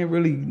 Like I ain't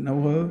really know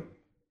her.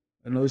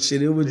 No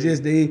shit. It was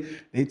just they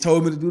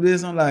told me to do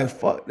this. I'm like,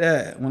 fuck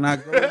that. When I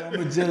grow up,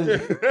 I'ma just you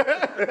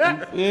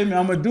feel me?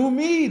 I'ma do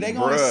me. They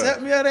gonna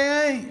accept me or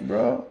they ain't,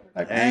 bro.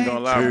 Like I ain't gonna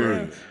lie,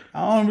 bro.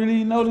 I don't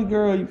really know the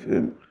girl. You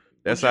feel me?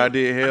 That's how I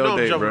did Hell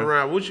Day, jumping bro.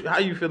 around. How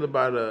you feel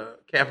about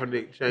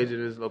Kaepernick changing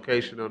his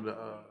location on the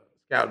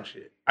scouting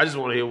shit? I just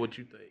want to hear what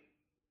you think.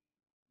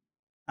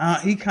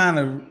 He kind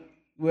of,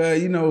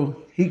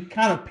 he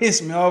kind of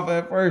pissed me off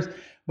at first,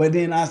 but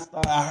then I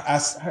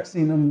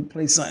seen him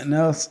play something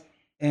else.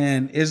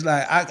 And it's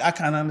like I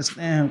kind of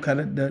understand him because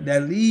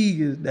that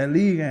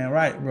league ain't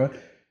right, bro.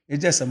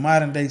 It's just a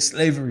modern day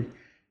slavery.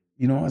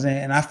 You know what I'm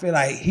saying? And I feel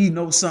like he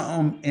knows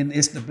something, and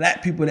it's the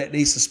black people that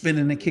they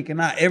suspending and kicking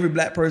out. Every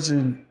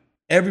person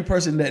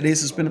that they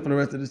suspended for the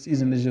rest of the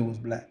season this year was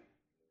black.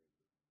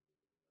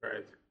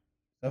 Right.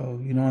 So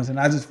you know what I'm saying?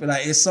 I just feel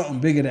like it's something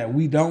bigger that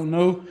we don't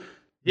know.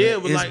 Yeah,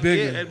 but it's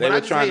bigger. They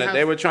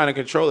were trying to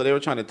control it. They were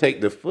trying to take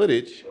the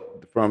footage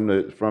from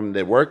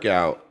the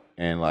workout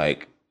and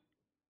like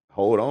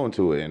hold on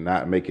to it and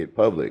not make it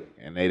public.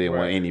 And they didn't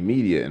want any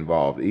media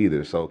involved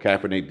either. So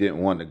Kaepernick didn't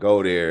want to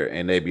go there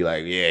and they'd be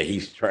like, yeah,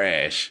 he's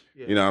trash.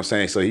 Yeah. You know what I'm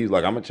saying? So he's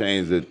like, I'm going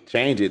to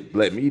change it,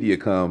 let media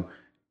come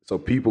so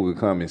people could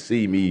come and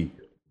see me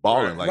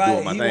balling, like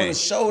doing my thing. He want to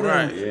show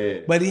them. Right. Yeah.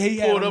 But he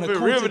had on the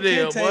Kunta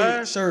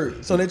Kinte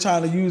shirt. So they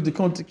trying to use the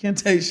Kunta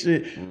Kinte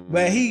shit. Mm-hmm.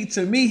 But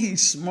to me,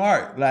 he's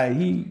smart. Like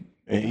and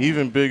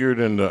even bigger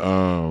than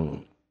the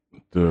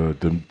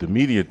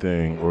media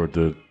thing or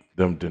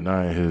them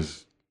denying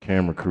his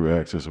camera crew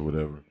access or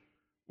whatever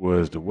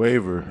was the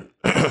waiver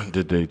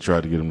that they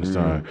tried to get him to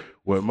sign.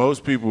 What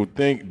most people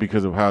think,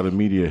 because of how the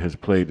media has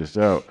played this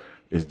out,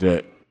 is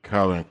that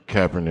Colin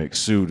Kaepernick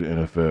sued the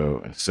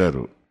NFL and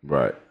settled.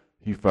 Right.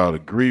 he filed a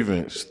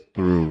grievance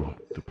through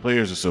the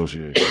Players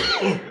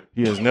Association.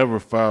 He has never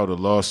filed a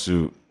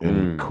lawsuit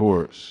in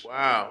courts.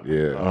 Wow.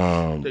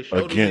 Yeah.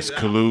 Against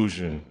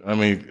collusion. I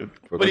mean,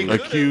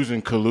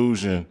 accusing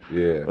collusion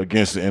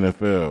against the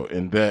NFL.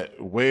 And that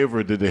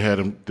waiver that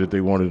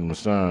they wanted him to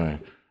sign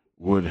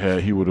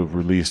he would have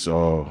released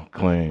all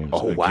claims.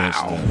 Oh, against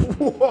wow.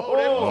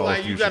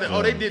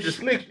 them. They did the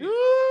slick.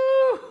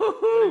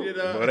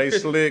 Boy, they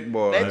slick,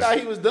 boy. They thought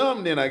he was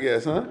dumb then, I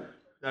guess, huh?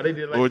 No, they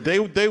did like. Well,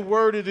 they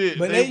worded it.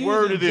 But They they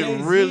worded using it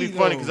Jay-Z, really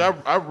funny because though.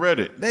 I read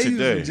it They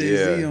today. using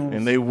Jay-Z on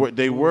And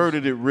they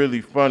worded it really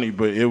funny,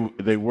 but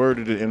they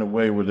worded it in a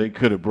way where they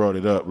could have brought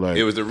it up. Like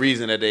It was the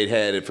reason that they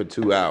had it for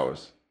 2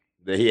 hours.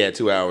 That he had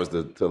 2 hours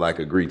to like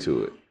agree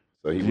to it.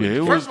 So he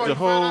it went. was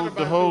of all,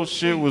 the whole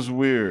shit was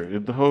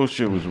weird. The whole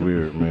shit was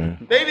weird,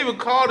 man. They didn't even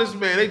call this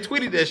man. They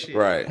tweeted that shit.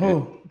 Right.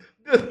 Oh,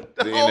 The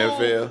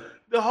NFL.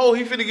 The whole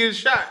he finna get a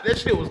shot. That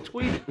shit was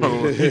tweeted.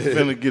 Oh, he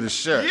finna get a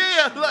shot.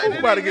 Yeah, like Who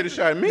about to get a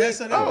shot? Me? that's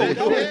that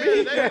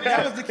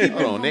was to keep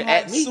Hold on, it they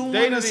at me. from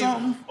They like, didn't soon or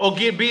something. or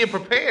being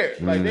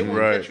prepared. Like they want to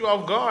Right. catch you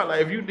off guard.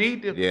 Like if you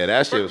need them. Yeah,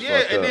 that shit was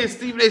fucked and up. then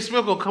Stephen A.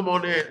 Smith gonna come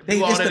on there. And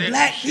do all It's that the extra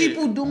black shit.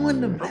 people doing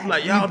the black I'm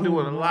like, y'all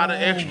people doing a lot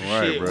of extra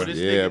Right, shit bro. with this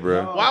Yeah, nigga.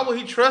 bro. Why would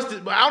he trust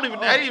it? But I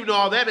didn't even know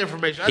all that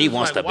information. He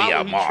wants to be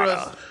a martyr.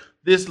 Trust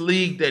this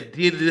league that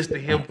did this to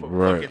him for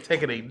fucking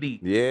taking a knee.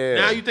 Yeah.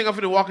 Now you think I'm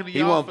finna walk into He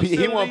y'all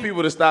want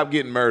people to stop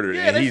getting murdered,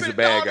 Yeah, and they he's a finna-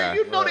 bad dog, guy.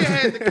 You know they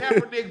had the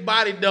Kaepernick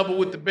body double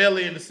with the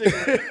belly and the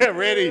cigarette.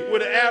 Ready?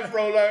 With an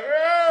afro like,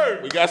 "Hey!"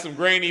 We got some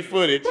grainy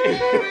footage. They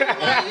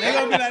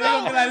gonna be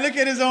like, look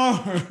at his arm.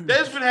 They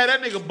just finna have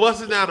that nigga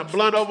busting down a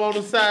blunt over on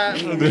the side.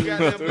 They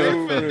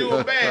finna do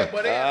it bad,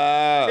 but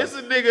it's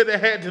a nigga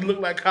that had to look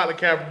like Colin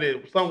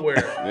Kaepernick somewhere.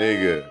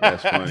 Nigga,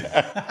 that's funny.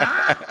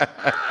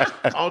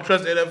 I don't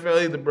trust the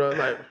NFL either, bro.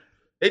 Like,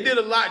 they did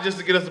a lot just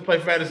to get us to play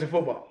fantasy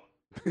football.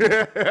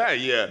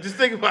 Yeah. Just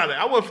think about it.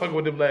 I wasn't fucking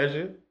with them last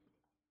year.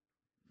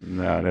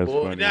 Nah, that's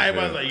Boy, funny. now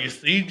everybody's like, you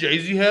see,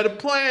 Jay-Z had a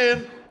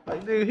plan.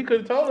 Like, nigga, he could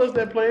have told us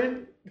that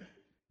plan.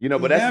 You know,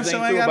 but that's the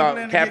thing too about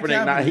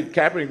Kaepernick.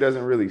 Kaepernick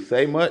doesn't really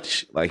say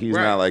much. Like he's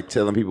not like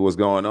telling people what's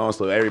going on,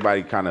 so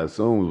everybody kind of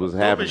assumes what's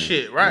happening.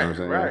 Shit, right, You know what I'm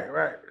saying?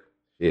 right.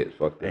 Shit,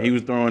 fuck that. And he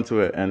was throwing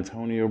to it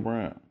Antonio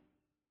Brown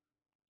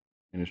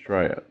in his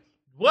tryouts.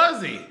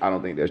 Was he? I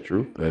don't think that's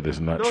true. That is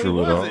not No, he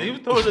true at all. wasn't. He was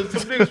throwing to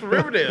some niggas from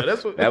Riverdale.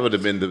 That's what. That would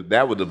have been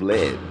that would have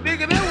led.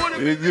 Nigga, that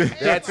would have been.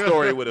 That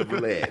story would have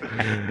led.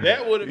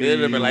 That would have It'd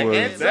been. have been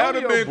like That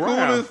would have been cool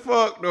as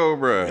fuck, though,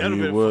 bro. That would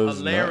have been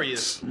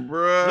hilarious.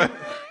 Bruh.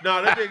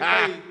 No, that nigga,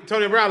 hey,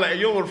 Tony Brown, like,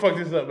 you don't want to fuck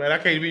this up, man. I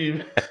can't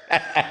be.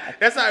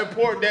 That's how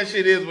important that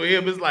shit is with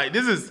him. It's like,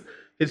 this is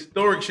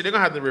historic shit. They're going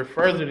to have to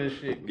refer to this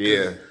shit.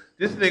 Yeah.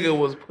 This nigga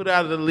was put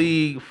out of the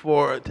league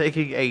for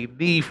taking a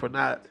knee for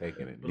not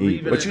Taking a knee.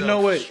 believing But you in know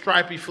a what?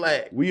 stripy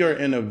flag. We are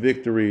in a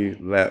victory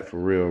lap for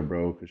real,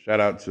 bro. 'Cause shout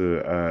out to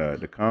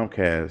the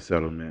Comcast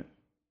settlement.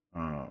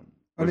 Oh,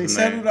 they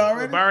settled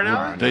already? Byron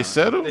Allen? They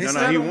settled? No, he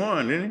settled?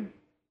 won, didn't he?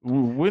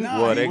 When,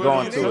 Well, they're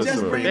going they to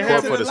just the bring Supreme it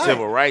Court to for the the light.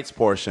 civil rights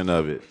portion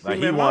of it. Like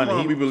Man, my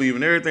mom be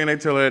believing everything they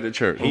tell her at the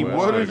church. He what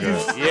won. did you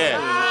Yeah.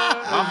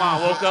 My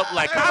mom woke up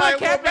like, Colin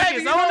Kaepernick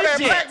is on the Jets.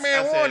 black man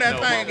I won said, that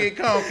 "No, thing Mama." get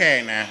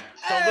Comcast now.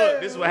 So look,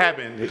 this is what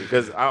happened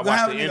because I watched the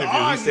happened to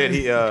interview. He said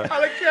he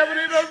Colin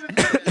Kaepernick on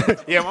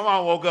the yeah, my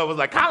mom woke up and was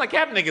like, Colin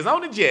Kaepernick is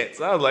on the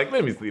Jets. I was like,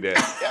 let me see that.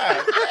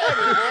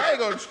 I ain't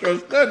gonna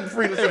trust nothing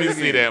free to Let me say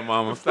see that,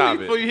 mama. Stop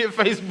before it. you hit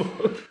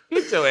Facebook.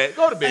 Get your ass.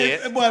 Go to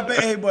bed.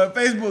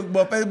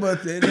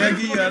 Facebook, they'll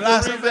give you a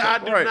lot The of reason I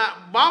do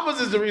not.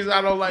 Mamas is the reason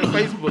I don't like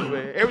Facebook,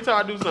 man. Every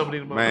time I do something,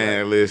 to my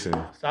Man, listen.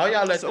 So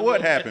y'all let So them what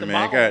look at happened, the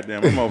man? mall.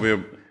 Goddamn, I'm over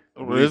here.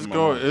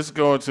 It's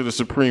going to the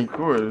Supreme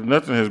Court.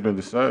 Nothing has been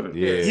decided.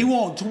 Yeah. He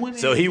want 20.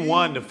 So he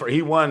won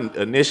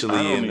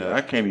initially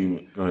I can't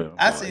even go ahead.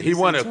 I said he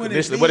won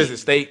initially. What is it?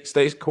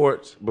 State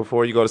courts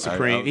before you go to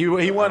Supreme.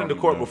 He won in the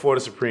court before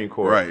the Supreme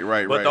Court.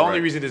 Right. But the only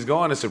reason it's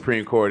going to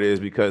Supreme Court is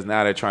because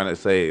now they're trying to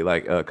say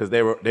like because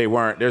they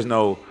weren't. There's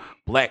no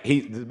black.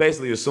 He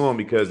basically assumed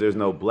because there's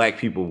no black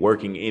people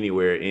working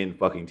anywhere in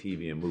fucking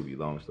TV and movie.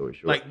 Long story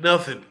short, Like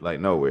nothing. like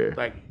nowhere.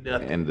 Like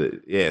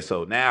nothing. And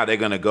so now they're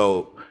gonna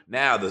go.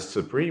 Now the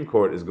Supreme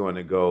Court is going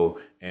to go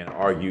and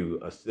argue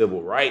a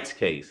civil rights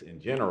case in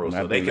general, And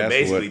I so they think can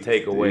that's basically what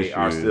take the away issue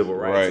our is. civil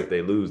rights Right. if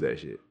they lose that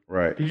shit.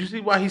 Right. Did you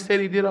see why he said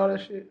he did all that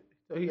shit?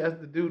 So he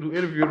asked the dude who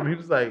interviewed him. He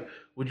was like,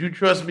 "Would you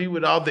trust me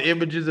with all the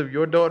images of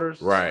your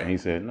daughters?" Right. And he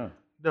said no.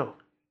 No.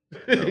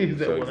 He said,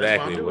 So "Well, that's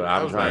exactly doing." what I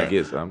I'm was trying like, to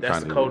get. I'm That's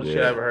trying the to coldest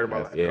shit I ever heard in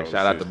my life. Yeah,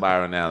 shout out to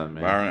Byron Allen,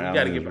 man. Byron You Allen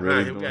gotta is get behind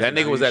really him. doing That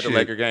nigga was at the shit.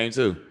 Laker game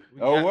too.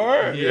 Oh,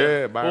 word?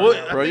 Yeah, Byron. Well,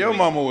 Allen. I Bro, think your we-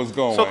 mama was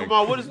going So come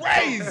on, what is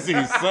crazy,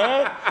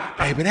 son.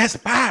 Baby, that's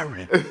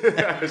Byron. She didn't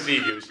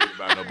give a shit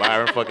about no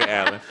Byron fucking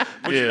Allen.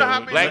 But you know how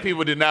many Black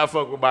people did not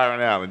fuck with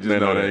Byron Allen. Just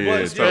know that. yeah,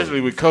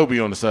 Especially with Kobe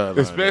on the sideline.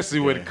 Especially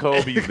when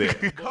Kobe's there.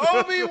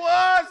 Kobe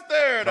was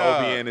there, though.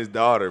 Kobe and his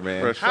daughter, man.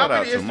 Bro, How shout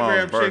out many to Instagram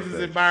Mom's chicks is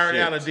birthday. in Byron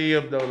Shit. Allen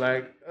DM though?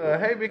 Like,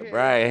 hey, big head.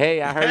 Right.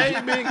 Hey, I heard Hey,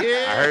 you. big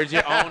head. I heard you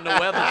on the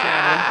Weather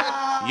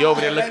Channel. You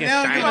over there looking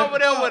now, You shiny. over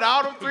there with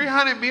all them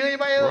 300 million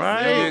by yourself?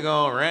 Right. You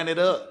gonna run it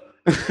up.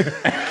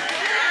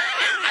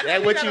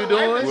 That what you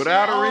doing?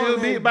 Without a real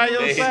dick by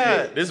your They hit you.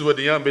 side. This is what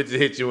the young bitches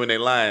hit you when they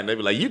lying. They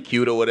be like, "You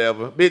cute or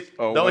whatever, bitch.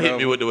 Oh, don't hit whatever.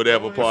 me with the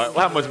whatever part.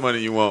 How much money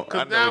you want? I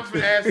Cause now I'm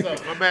finna ask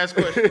something. I'm ask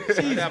questions.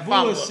 I got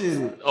follow-up.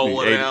 Bullshit. Oh, I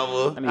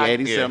whatever.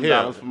 need $87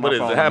 yeah. for my What is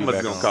phone it? How to be much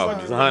back it's gonna on.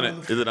 cost? It's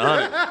 100. Is it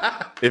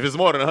 100? If it's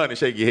more than 100,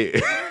 shake your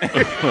head.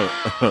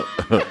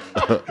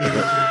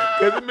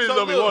 Cause the bitches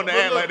don't be look, wanting to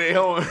act look. like they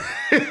home.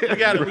 We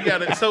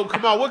got it. So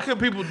come on, what can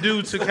people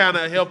do to kind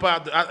of help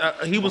out?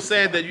 He was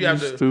saying that you have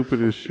to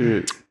Stupid as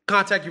shit.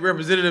 contact your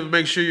representative and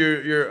make sure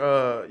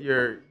your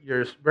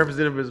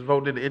representative is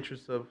voting in the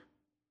interest of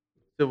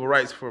civil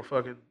rights for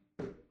fucking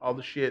all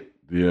the shit.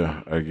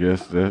 Yeah, I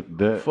guess that.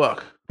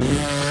 Fuck.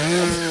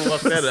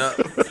 Fuck that up.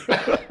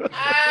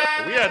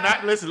 We are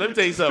not. Listen, let me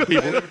tell you something,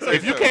 people.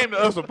 If you came to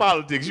us for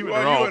politics, you in the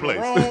wrong place.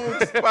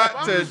 Spot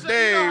I'm just saying,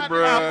 today, you know,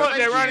 bro. fuck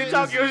that Ronnie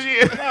talk your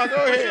shit. Go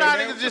ahead. You know how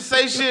niggas just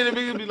say shit and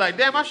niggas be like,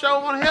 damn, I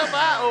sure want to help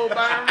out, old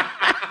Byron.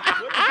 What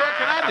the fuck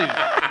can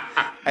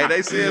I Hey,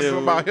 they said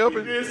something about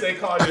helping. You say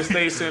call your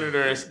state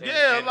senator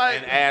and, like-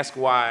 and ask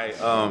why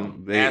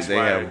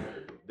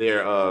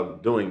they're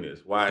doing this.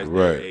 Why is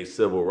there Right. a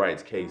civil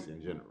rights case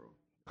in general?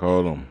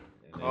 Call them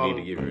And they need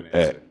to give you an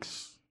answer.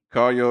 X.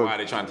 Call Why your are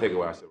they trying to take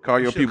away our civil rights? call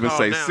your should people and call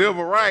say now.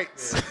 civil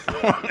rights.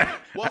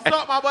 What's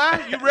up, my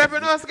boy? You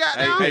repping us,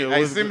 goddamn?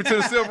 Hey, send me to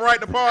the civil rights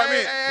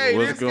department. Hey,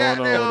 What's this going on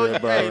goddamn- with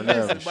that Byron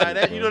listen, Allen boy, shit,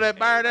 that, bro? you know that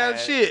Byron Allen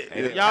shit.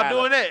 Hey, Y'all Tyler.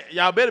 doing that.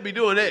 Y'all better be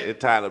doing that. Hey,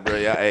 Tyler, bro,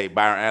 hey,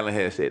 Byron Allen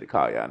has said to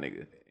call y'all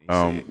niggas.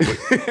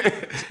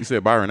 You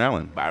said Byron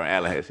Allen. Byron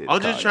Allen has said to I'm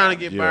call just trying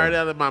to y'all. get Byron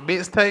Allen my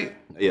mixtape.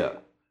 Yeah.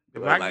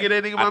 If I can get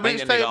that nigga my I think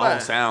that mixtape, nigga on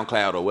back.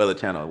 SoundCloud or Weather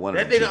Channel. One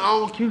That of them nigga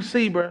on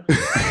QC, bro.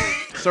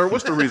 Sir,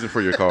 what's the reason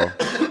for your call?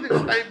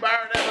 Hey,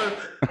 Byron Allen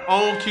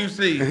on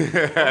QC. I'm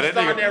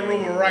starting that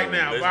rumor right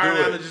now. Let's Byron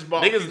do it. Allen just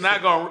bought Niggas QC.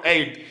 not gonna.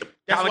 Hey,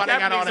 That's Colin why they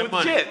got all Kaepernick's that with the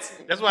money. Jets.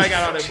 That's why they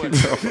got all that money.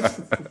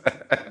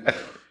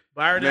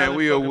 Byron Man, Allen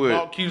we fucking would.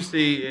 bought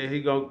QC and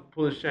he gonna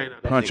pull his chain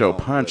out.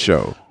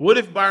 Poncho. What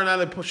if Byron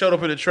Allen showed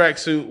up in a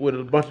tracksuit with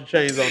a bunch of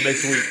chains on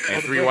next week?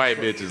 And 3 white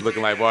bitches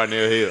looking like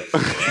Barnell Hill.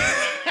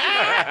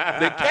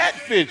 The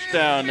catfish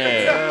down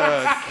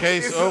there.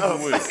 Case over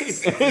with.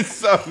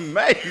 It's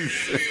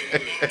amazing.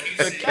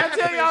 Can I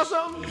tell y'all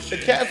something The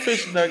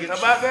catfish nuggets.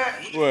 about that?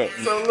 What?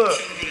 So look,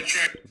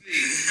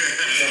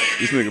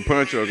 This nigga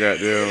Puncho got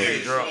there.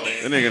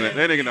 That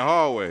nigga in the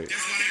hallway. Ain't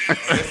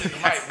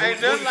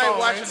nothing like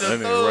watching the That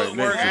nigga thug right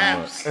work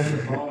next to apps.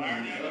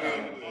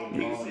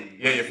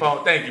 yeah, your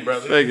phone. Thank you,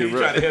 brother. Thank you, We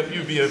bro. trying to help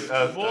you be a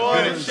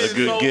Boy, this shit is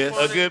good so guess.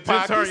 funny. good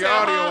Just podcast. turn your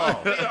audio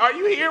off. Are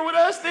you here with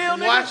us still,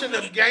 nigga? Watching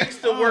the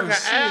gangster work an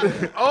app.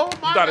 Oh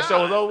my You thought the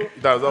show was God. over? You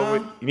thought it was over?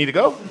 You need to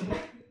go?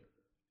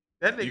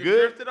 That nigga You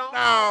good? drifted on.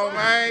 Oh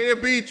man, the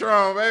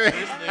Beatron, baby.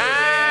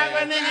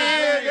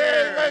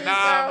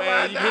 Nah,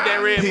 man. You hit that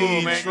Red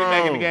Bull, man. Get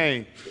back in the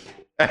game.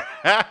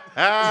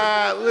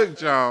 Look,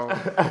 John.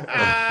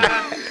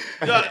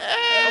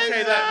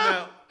 Okay,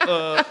 now,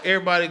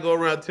 everybody go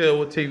around tell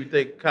what team you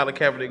think Colin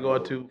Kaepernick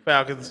going to.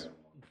 Falcons.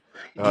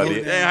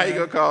 Damn, how you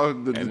gonna call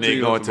the And they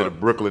team going up to the about-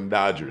 Brooklyn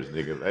Dodgers,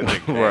 nigga. That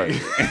nigga, Right.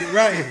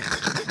 Right.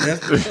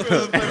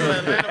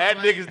 that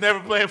nigga's never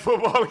playing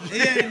football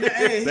again. That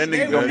nigga That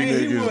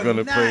nigga's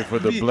gonna play for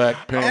the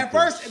Black Panthers. At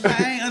first,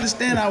 I ain't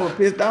understand. I was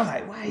pissed. I was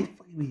like, why he fucking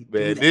me?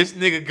 Man, this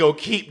nigga go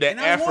keep that And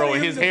I afro, wanted and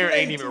him his to hair play,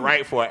 ain't even too.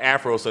 right for an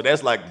afro, so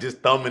that's like just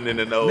thumbing in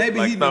the nose, Maybe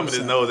like he thumbing knows his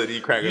something. nose at E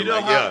cracking. You know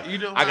Like, how- yeah, you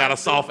know I got how- a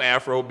soft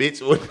afro,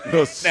 bitch.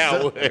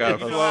 Now what? Got a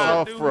Dude,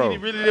 soft he fro.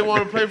 really didn't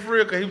want to play for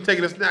real because he was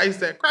taking a snap. He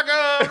said,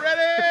 "Cracker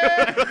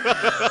ready,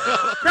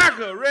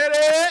 cracker ready,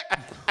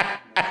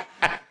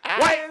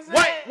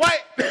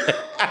 white,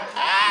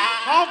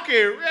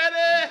 honky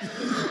ready."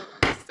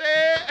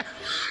 Said,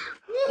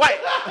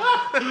 white,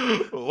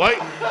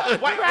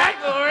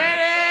 cracker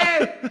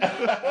ready.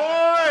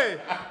 Boy,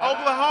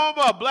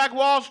 Oklahoma, Black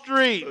Wall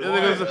Street.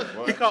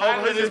 He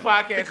called This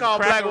podcast He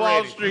called is Black Cracker Wall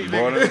Ready. Street. Boy,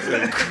 Nigga. let me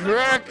tell you.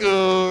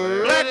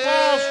 Cracker. Black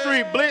Wall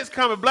Street, Blitz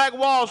coming. Black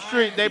Wall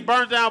Street. They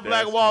burned down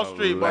Black Wall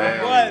Street. Boy.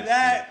 Boy,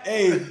 that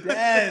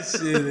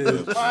shit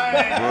is.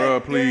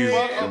 Bro, please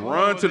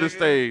run to the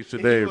stage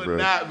today, He would bro.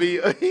 not be.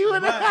 He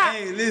would not.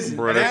 Hey, listen,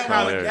 Bro, that's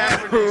Colin hilarious.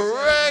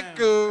 Kaepernick.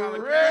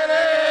 Cracker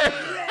ready.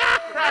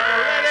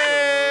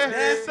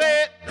 Ready,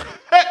 set.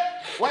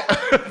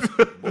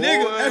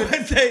 Nigga, I'm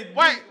gonna say,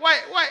 White. Boy.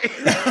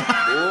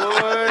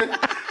 Hey,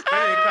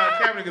 Colin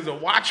Kaepernick is a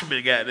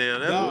watchman, goddamn.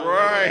 That's what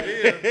Right.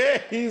 it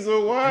is. He's a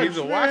watchman. He's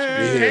a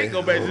watchman. He can't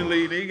go back to the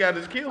league. He got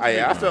his kills.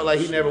 I felt like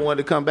he never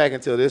wanted to come back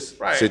until this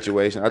Right.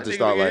 situation. I just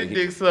thought like his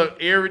dick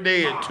sucked every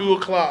day at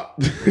 2:00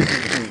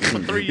 for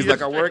 3 years. he's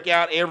like, I work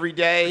out every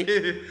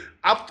day.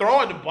 I'm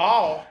throwing the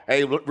ball.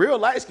 Hey, real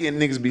light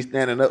skinned niggas be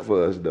standing up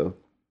for us though.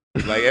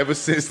 Like ever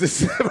since the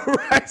civil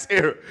rights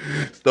era,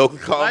 Stokely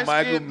called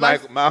Malcolm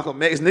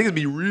X. Niggas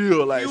be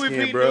real light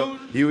skinned, bro.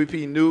 Huey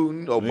P.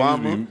 Newton,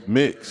 Obama,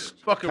 mixed.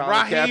 Fucking Colin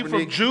Raheem from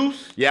Kaepernick.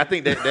 Juice. Yeah, I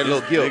think that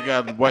little guilt. They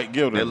got white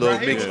guilt. That little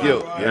mixed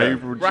guilt. Yeah.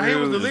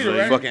 Raheem was the leader,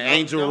 right? Fucking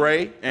Angela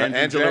Ray.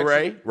 Angela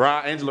Ray.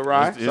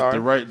 It's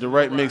the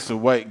right mix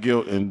of white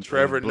guilt and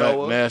Trevor black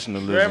Noah.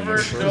 nationalism. Trevor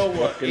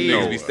Noah.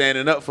 Niggas be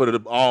standing up for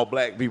the all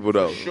black people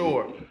though.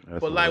 Sure. That's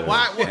But like,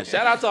 hilarious. why? And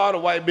shout out to all the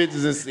white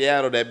bitches in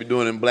Seattle that be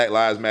doing them Black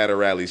Lives Matter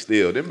rallies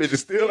still. Them bitches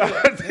still out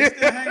They still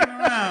there. hanging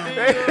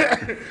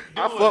around.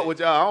 I fuck with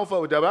y'all. I don't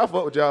fuck with y'all, but I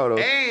fuck with y'all though.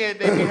 And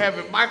they be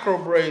having micro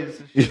braids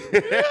and shit.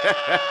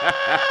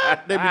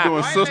 They be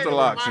doing White sister lady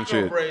locks with and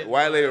micro shit. braids.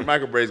 White lady with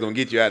micro braids gonna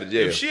get you out of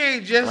jail. If she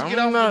ain't just get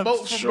I'm off not the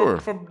boat sure.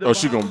 from the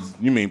She Bahamas,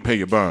 gonna? You mean pay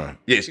your bond?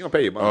 Yeah, she gonna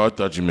pay you. Oh, I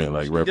thought you meant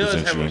like does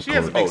represent have you a, in she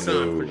has a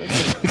court. big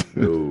son.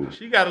 No.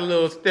 She got a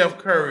little Steph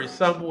Curry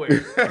somewhere.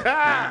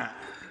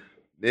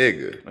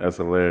 Nigga. That's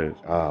hilarious.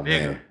 Oh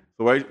man.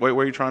 So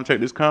where you trying to take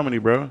this comedy,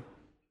 bro?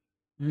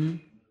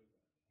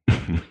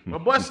 My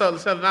boy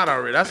selling out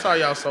already. I saw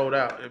y'all sold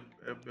out in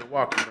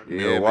Milwaukee.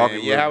 Yeah, Milwaukee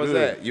man. Yeah, how was was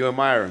good. that? You and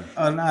Myron?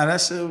 Oh nah,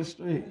 that shit was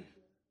straight.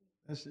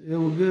 It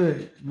was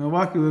good.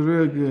 Milwaukee was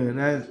real good.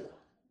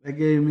 That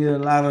gave me a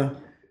lot of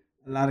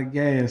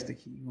gas to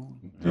keep going.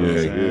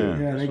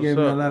 Yeah, they gave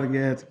me a lot of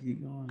gas to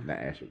keep going. Now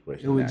ask your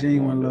question. It was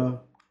genuine love.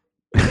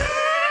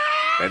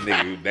 That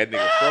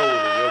nigga froze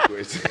in your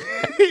question.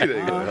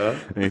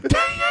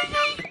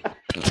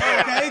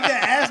 Okay, he just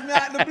asked me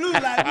out the blue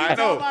like I you know.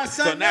 talking about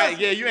So something now, else.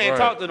 yeah, you ain't Right.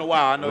 talked in a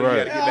while. I know you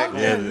Right. gotta get back I'm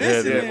on. just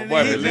listening. my and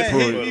boy he been just listening hit for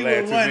me the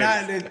last with 2 one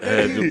minutes. out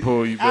Had to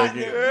pull you back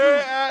in.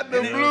 Out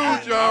the blue,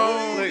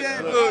 Jones.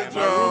 Look,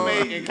 my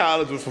roommate in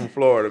college was from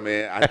Florida,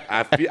 man.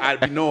 I be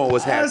knowing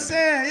what's I was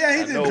happening. saying, yeah,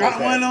 he I just know dropped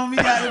what's one on me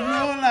out the blue.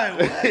 I'm like,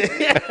 what?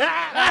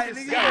 Like,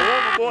 nigga, Gotta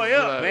warm my boy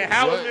up, man.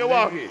 How was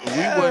Milwaukee? We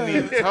wasn't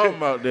even talking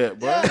about that,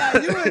 bro. yeah,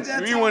 like, you were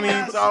just We wasn't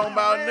even talking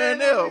about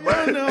nothing else, bro.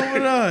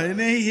 And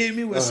then he hit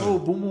me with so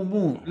boom, boom,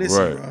 boom.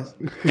 Listen, Right. Ross.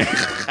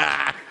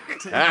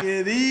 Take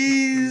it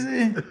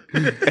easy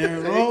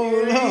and roll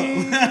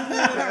up.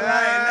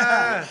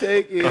 Right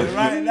Take it. now.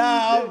 Right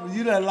now,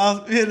 you done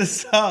lost me in the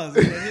sauce.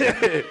 Man.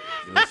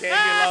 Can't get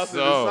lost in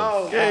the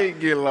song. Can't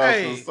get lost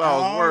in Hey,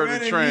 sauce. Word to Already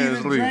need a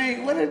translate.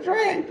 drink. What a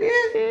drink,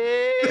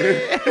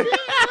 bitch.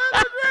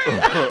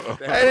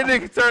 Hey, that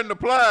nigga turned the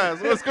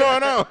plies. What's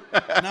going on?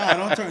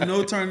 No,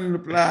 don't turning the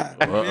ply.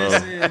 No,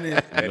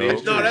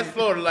 that's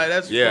Florida. Like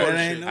that's Yeah, Florida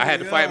ain't shit. no- I had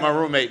to fight my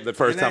roommate the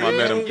first time I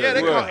met him. Yeah,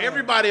 they Well, call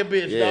everybody a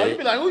bitch. Yeah. Dog. You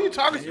be like, who you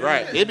talking to?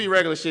 Right, it be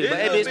regular shit. But,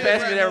 hey, It's bitch, a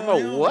pass bit me that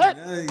remote. What?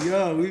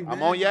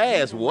 I'm on your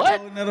ass.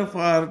 What? Another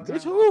part of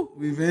Bitch, who?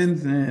 We've been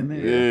saying that.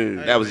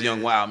 Yeah. That was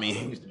Young Wild me.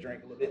 He used to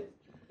drink a little bit.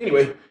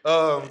 Anyway,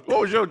 What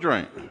was your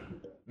drink?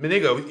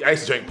 nigga, I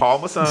used to drink Paul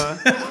Masson.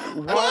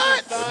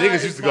 What?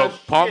 Niggas used to go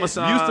Paul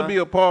Masson. Used to be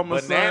a Paul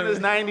Masson. Bananas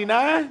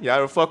 99. Y'all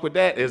ever fuck with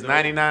that? It's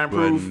 99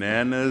 proof.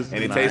 Bananas.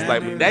 And it tastes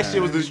like that shit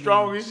was the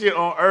strongest shit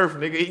on earth,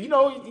 nigga. You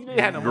know, you didn't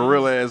have no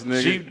gorilla ass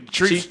nigga.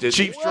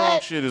 Cheap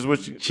strong shit is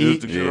what you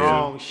cheap, is the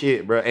strong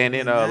shit, bro. And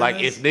then like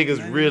if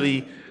niggas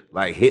really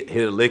like hit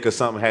a lick or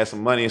something, had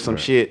some money and some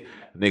shit,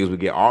 niggas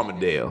would get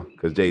Armadale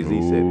because Jay-Z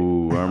said it.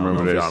 Ooh, I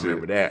remember that Y'all shit.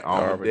 remember that?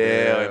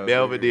 Armadale and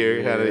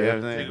Belvedere. How they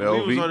have We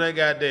that? was on that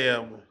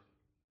goddamn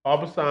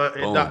Arbison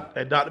Boom.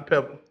 and Dr.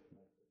 Pepper.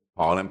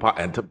 Paul and Paul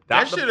and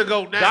That shit will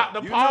go now.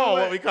 Dr. Paul,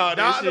 what we call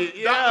that shit.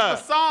 Yeah.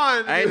 Dr.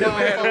 Hassan. I ain't never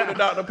had it with the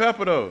Dr.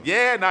 Pepper though.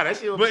 Yeah, nah, that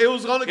shit was. But it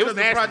was only It was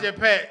because of nasty. Project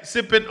Pat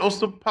sipping on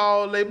some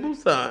Paul Le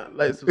Mousson.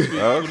 Like some sweet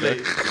Okay. Kool-Aid.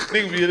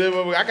 Niggas be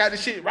there, I got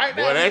this shit right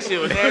now. Boy, that shit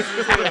was nasty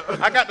as hell.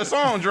 I got the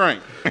song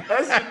drink. That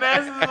shit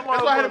nasty as a That's why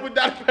I had to motherfucker. put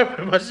Dr.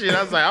 Pepper in my shit.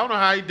 I was like, I don't know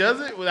how he does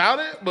it without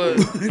it, but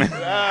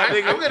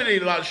I'm gonna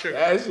need a lot of sugar.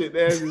 That shit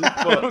nasty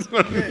as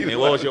fuck. And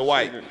what was your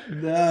white?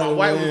 My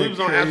white was, we was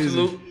on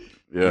Absolute.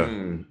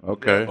 Yeah.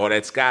 Okay. Or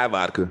that Sky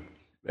vodka.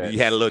 You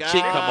had a little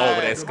chick come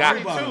over that Sky.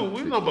 Bacardi too.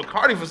 We was on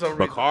Bacardi for some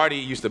reason.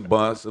 Bacardi used to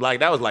bust. Like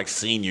that was like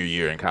senior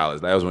year in college.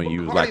 That was when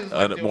you was Bacardi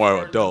like, was the more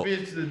first adult.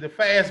 Bitch, the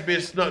fast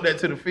bitch snuck that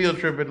to the field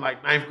trip in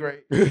like 9th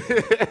grade.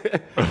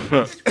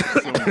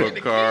 Some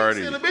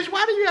Bacardi. Bitch,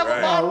 why do you have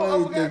a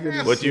bottle of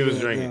goddamn? What you was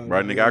drinking?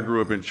 Right, nigga, I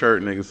grew up in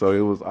church, nigga, so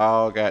it was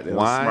all goddamn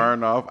Wine?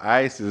 Smirnoff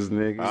Ices,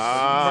 nigga.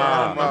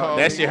 Ah,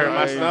 that shit hurt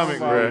my stomach,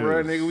 bro.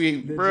 Bro,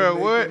 nigga, bro,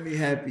 what? Me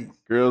happy.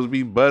 Girls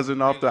be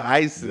buzzing off the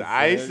ices. The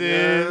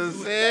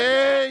ices.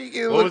 Yeah, you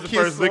get a What little was the kiss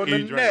first liquor on the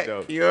you drank,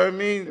 neck. though? You know what I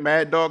mean?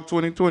 Mad Dog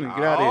 2020. Get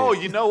out Oh, of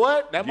here. you know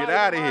what? That Get might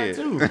out of have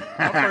here. been mine, too.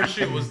 My first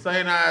shit was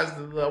St. Ives,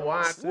 the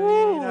wine.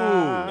 Ooh.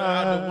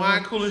 The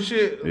wine cooler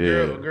shit.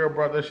 Yeah. Girl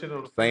brought that shit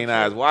on. St.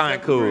 Ives wine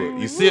cool.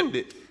 You sipped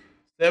it.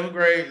 7th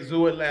grade,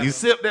 Zoo Atlanta. You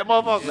sipped that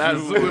motherfucker. Not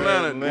Zoo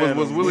Atlanta.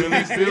 Was Willie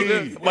B still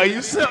there? But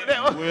you sipped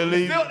that.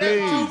 Willie Sipped B. that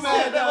too,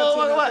 man. That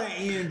motherfucker, what?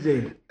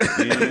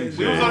 ENJ.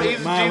 We was on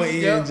Easy Mine with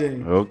Jesus. Yeah.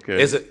 ENJ.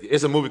 Okay.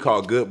 It's a movie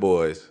called Good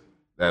Boys.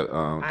 That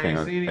I came ain't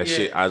out. seen it That yet.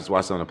 shit. I just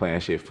watched it on the plane.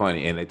 That shit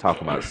funny, and they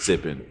talk about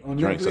sipping On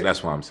drinks. So Netflix?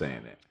 that's why I'm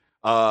saying that.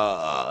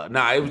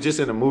 Nah, it was just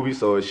in the movie,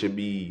 so it should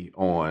be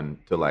on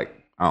to like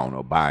I don't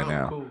know by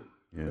now. Cool.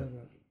 Yeah.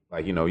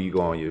 Like you know, you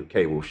go on your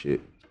cable shit.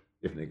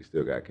 If niggas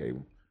still got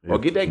cable. Or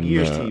get that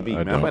Gears TV,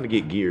 man. I'm about to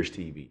get Gears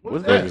TV.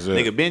 What's that?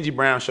 Nigga, Benji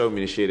Brown showed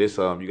me this shit. It's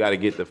you got to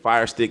get the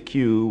Fire Stick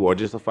Cube or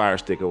just a Fire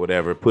Stick or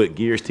whatever. Put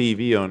Gears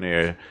TV on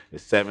there.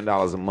 It's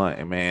 $7 a month.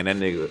 And man, that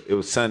nigga, it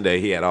was Sunday.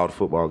 He had all the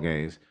football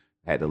games.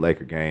 Had the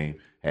Laker game.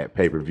 Had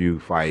pay-per-view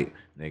fight.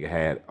 Nigga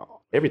had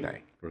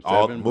everything.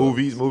 All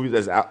movies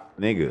that's out.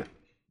 Nigga,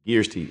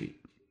 Gears TV.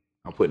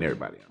 I'm putting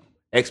everybody on.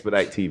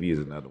 Expedite TV is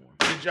another one.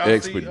 Did y'all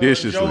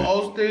Expeditiously. see Joe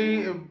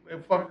Osteen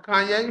and fucking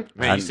Kanye?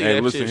 Man, you see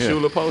that shit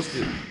Shula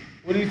posted?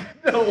 What do you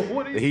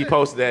know? He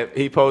posted that.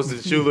 He posted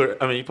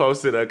he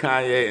posted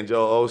Kanye and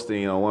Joel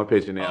Osteen on one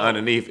picture, and then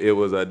underneath it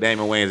was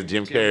Damon Wayans and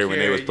Jim Carrey when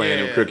they was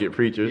playing them Crooked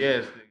Preachers.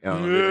 Yes. That's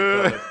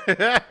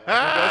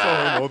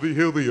on the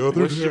hill the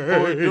other What's your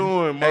boy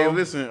doing, Mo? Hey,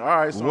 listen. All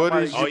right. So What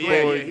is your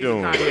boy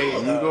doing?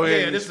 Go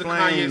ahead. And this is a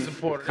explain. Kanye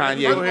supporter.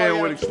 Kanye, Go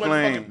ahead with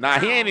explain. Nah,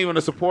 he ain't even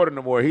a supporter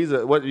no more. He's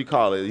a what do you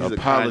call it? He's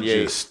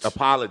Apologist. a Kanye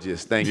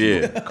apologist. Thank Yeah.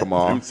 you. Come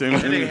on. Let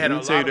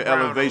me tell you the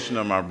elevation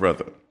of my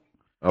brother.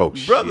 Oh,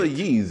 Brother shit.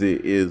 Yeezy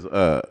is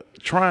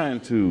trying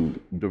to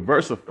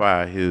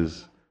diversify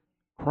his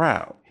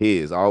crowd.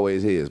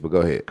 Always his. But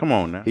go ahead. Come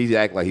on now. He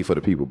act like he for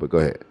the people, but go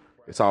ahead.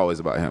 It's always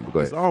about him. But go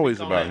It's ahead. always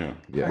about him.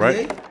 Yeah.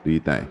 Right? Do you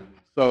think?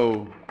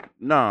 So,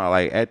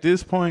 like at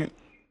this point,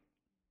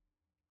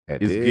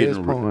 At it's this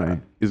getting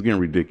point, it's getting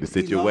ridiculous.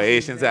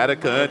 situation's out of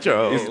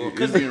control. It's getting It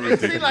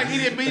ridiculous. seemed like he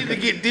didn't mean to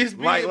get this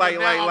big. Like,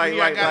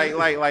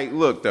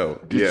 look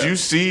though. Did you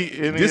see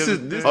any This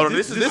of is Hold on,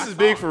 this is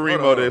big for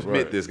Remo to admit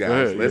Right. this, Go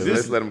guys. ahead,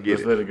 Let's let him get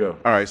Let's it. let it go.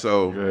 All right,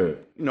 so Go ahead.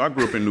 I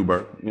grew up in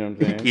Newburgh. You know what I'm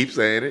He saying? keeps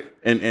saying it.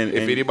 And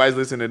If anybody's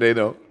listening, they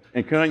know.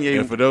 and Kanye.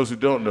 And for those who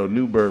don't know,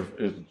 New Birth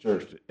is the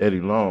church that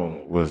Eddie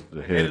Long was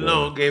the head Eddie of.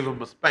 Long gave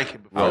him a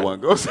spanking before. I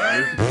wasn't going to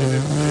say.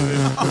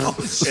 Oh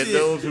And shit!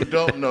 those who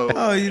don't know,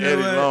 Oh, you know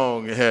Eddie what?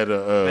 Long had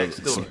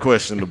Next some door.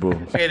 questionable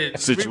Remo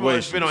has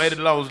situations. been on Eddie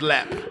Long's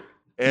lap.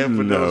 And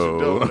for those who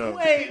don't know,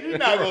 Wait, we're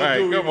not going Right,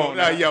 to do come Remo. on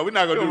Nah, now. yo, we're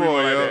not going to do Come Remo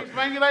on, like yo. that.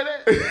 Spank you like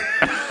that?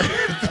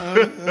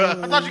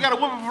 I thought you got a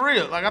whooping for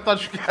real. Like I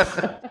thought you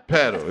got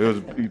paddle. It was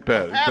he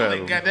paddle.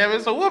 paddling. Goddamn,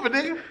 it's a whooping,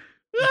 nigga.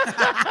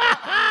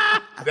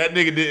 That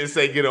nigga didn't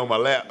say get on my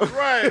lap.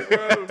 right,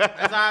 bro.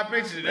 That's how I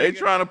pictured it. They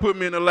trying to put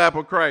me in the lap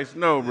of Christ.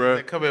 No,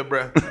 bro. Come here,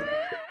 bro.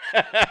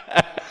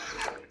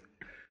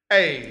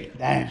 Hey,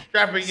 Damn.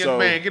 strapping young So-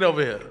 man, get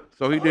over here.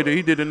 So he did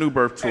the New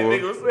Birth That nigga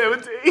tour. was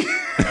 17.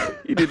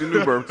 He did the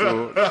New Birth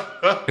tour.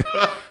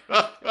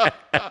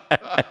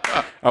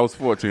 I was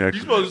 14 actually.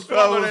 You supposed to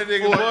swallow that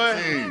nigga,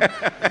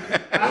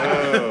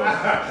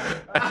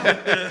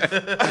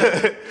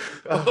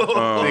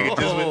 Nigga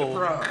just went to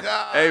prom.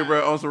 Hey,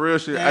 bro, on some real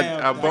shit, I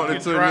Damn, bumped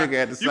into a nigga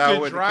at the You side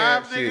can with the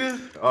drive, cab shit.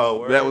 nigga? Oh,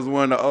 word. That was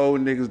one of the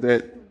old niggas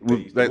that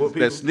used to whoop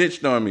people? that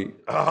snitched on me.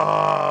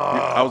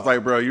 I was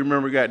like, bro, you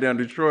remember goddamn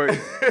Detroit?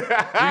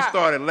 He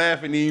started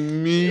laughing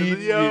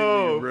immediately.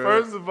 Yo, bro.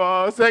 first of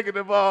all, second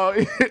of all,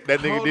 that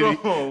nigga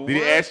Hold on, did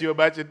he what? ask you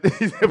about your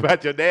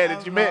dad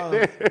that you met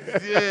there?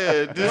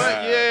 Yeah, this,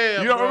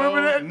 Yeah, You don't bro.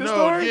 remember that? The no,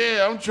 story?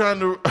 yeah, I'm trying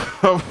to.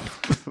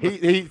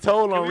 He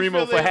told on we Remo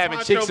fill for in having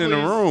Poncho, chicks in the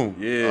please? room.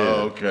 Yeah.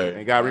 Oh, okay.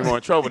 And got Remo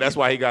in trouble. That's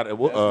why he got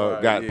paddled all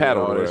or that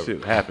whatever.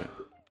 shit happened.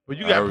 But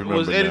you I got remember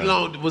was Eddie now.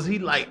 Long? Was he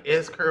like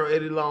S curl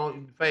Eddie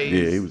Long face?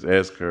 Yeah, he was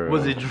ass curl.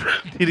 Was it drip?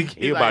 Did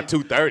He about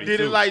 230 Did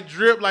it too. like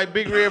drip like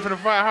Big Red from the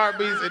Five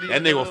Heartbeats? And he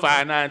That nigga was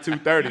 5'9",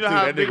 230 You know too.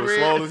 how That Big nigga was Red-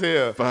 swole as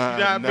hell.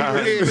 You know how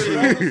Big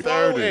Red He was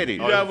swole, Eddie. You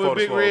know how before when the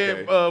Big swole,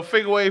 Red okay.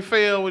 figure wave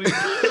fell when he.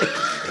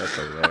 That's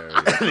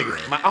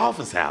hilarious. My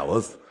office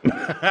hours. Go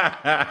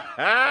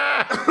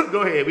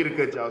ahead, we done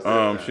cut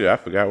y'all. Shit, I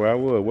forgot where I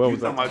was. Where You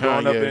was I? talking about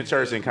going up Kanye. in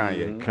church in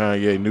Kanye.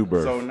 Kanye New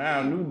Birth. So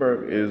now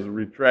Newburgh is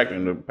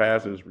retracting. The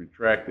pastor's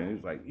retracting.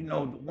 He's like, the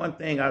one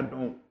thing I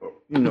don't,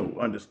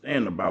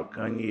 understand about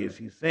Kanye is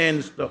he's saying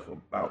this stuff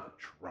about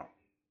Trump,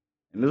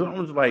 and it's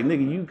almost like,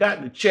 nigga, you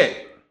got to check.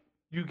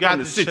 You got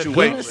the the He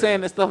situation. been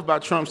saying this stuff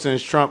about Trump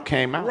since Trump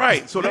came out.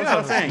 Right. So that's what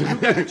I'm saying. You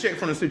got to check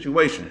from the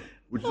situation,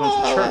 which is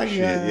on some church shit.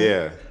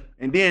 Yeah.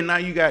 And then now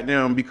you got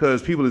them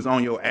because people is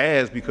on your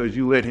ass because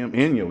you let him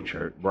in your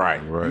church.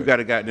 Right. You got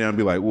to goddamn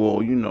be like, well,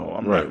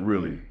 I'm Right. not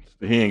really.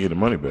 He ain't get the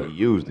money back. He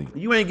used him.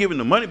 You ain't giving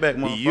the money back,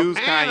 motherfucker. He used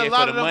And a Kanye lot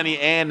for of the them- money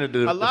and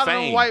the A lot of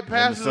fame. them white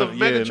pastors the of Sun-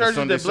 mega yeah, and the churches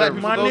Sunday that black service.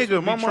 people My go to nigga,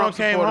 be my mom Trump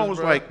came home supporters, was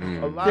bro. like,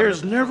 A lot there's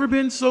of them- never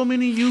been so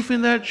many youth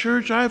in that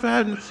church. I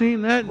haven't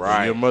seen that.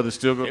 Right. Your mother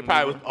still go. It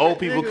probably was old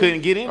people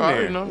couldn't get in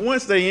there.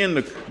 Once they in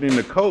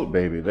the coat,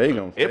 baby, they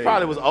gonna. It stay.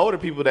 probably was older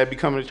people that be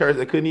coming to church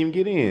that couldn't even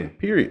get in.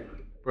 Period.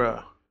 Bro.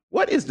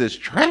 What is this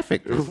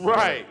traffic?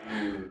 Right.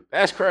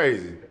 That's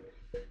crazy.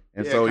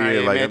 And Yeah, so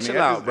Kanye, like, man,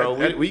 chill out, bro.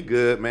 We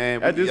good,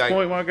 man. At this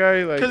point, my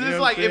guy, like, Because you it's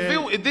know like what I'm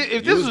saying? if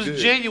You this was was good.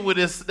 genuine,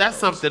 that's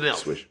something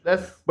else.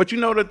 That's But you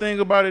know the thing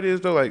about it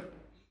is though, like,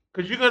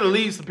 because you're gonna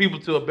lead some people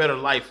to a better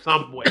life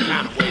some way,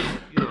 kind of way.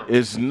 You know.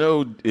 It's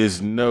no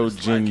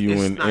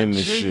genuine not in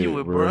the genuine,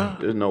 shit, bro. bruh.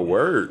 There's no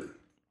word.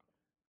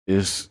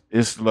 It's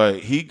like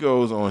he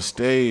goes on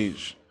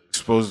stage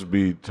supposed to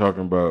be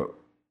talking about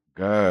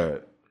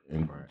God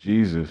and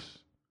Jesus,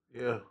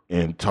 Yeah.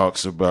 And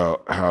talks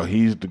about how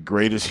he's the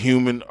greatest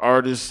human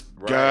artist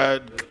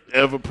God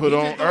ever put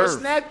on earth.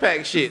 Snack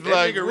pack shit. That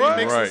Like, nigga what?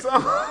 remixing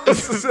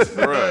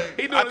songs.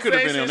 He doing the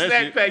same shit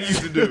Snack Pack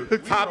used to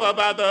do. Hop up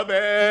out the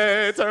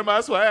bed, turn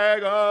my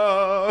swag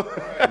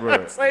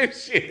on. Same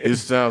shit. It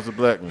sounds a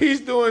black man.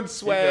 He's doing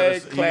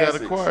swag He got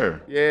classics. a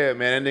choir. Yeah,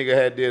 man. That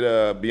nigga did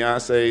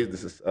Beyonce's.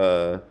 This is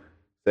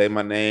Say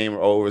My Name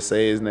or over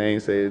Say His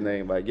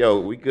Name. Like, yo,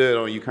 we good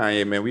on you,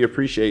 Kanye, man. We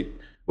appreciate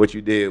what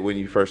you did when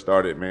you first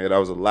started, man. That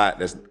was a lot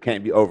that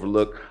can't be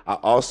overlooked. I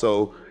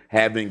also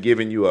have been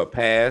giving you a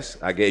pass.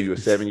 I gave you a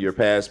 7-year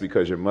pass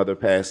because your mother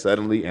passed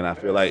suddenly, and I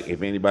feel like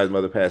if anybody's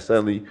mother passed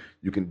suddenly,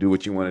 you can do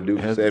what you want to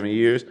do for 7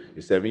 years.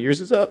 Your 7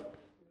 years is up,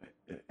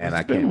 and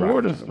I can't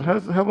rock it.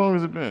 How long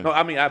has it been? No,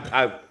 I mean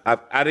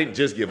I didn't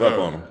just give up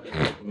on him.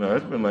 No,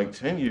 it's been like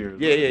 10 years.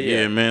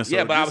 Yeah, man. So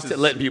yeah, but I was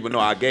letting people know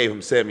I gave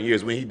him 7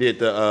 years when he did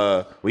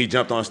when he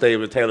jumped on stage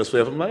with Taylor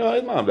Swift. I'm like, oh,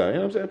 his mom died. You know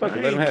what I'm saying? Fuck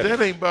it, let him have it.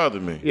 That ain't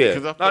bothered me. Yeah,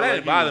 'Cause I no, felt that like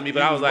didn't bother me,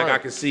 but I was like, I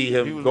could see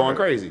him going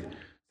crazy.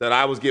 That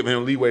I was giving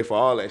him leeway for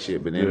all that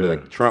shit, but then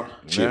like Trump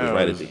shit was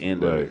right at the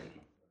end of it.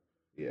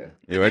 Yeah.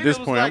 Yeah, at this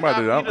point, I'm about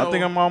to. I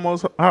think I'm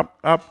almost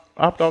hopped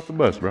off the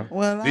bus, bro.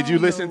 Well, Did you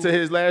listen to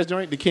his last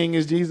joint, "The King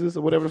Is Jesus"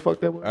 or whatever the fuck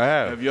that was? I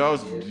have.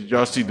 Did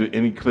y'all see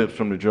any clips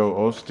from the Joe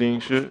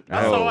Osteen shit?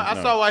 I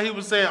saw why he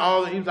was saying I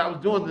was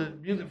doing the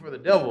music for the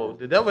devil.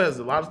 The devil has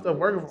a lot of stuff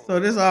working for him. So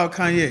this all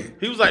Kanye.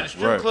 He was like, the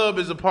strip club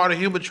is a part of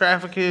human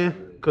trafficking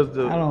because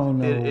I don't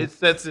know. It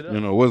sets it up. You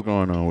know what's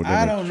going on with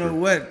that? I don't know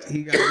what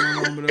he got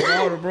going on, but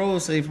all the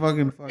bros say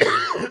fucking fuck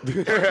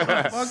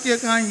your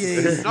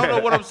Kanye. No,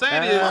 what I'm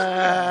saying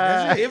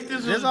is, if this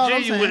was That's all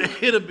I'm genuine, saying.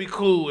 it'd be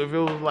cool if it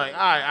was like, all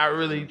right, I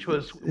really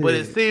trust. But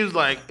it seems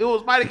like it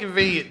was mighty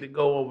convenient to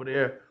go over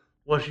there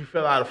once you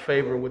fell out of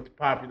favor with the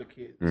popular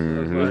kids.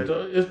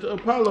 It's the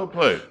Apollo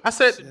play. I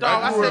said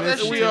that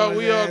shit. We all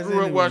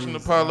grew up watching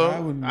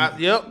Apollo.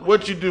 Yep.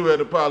 What you do at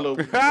Apollo?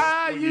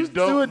 You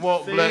don't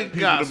want black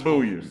people to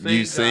boo you.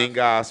 You sing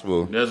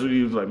gospel. That's what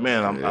he was like.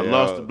 Man, I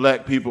lost the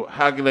black people.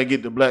 How can I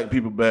get the black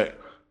people back?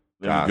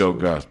 Let me go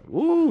gospel.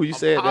 Ooh, you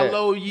said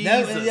Apollo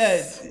that.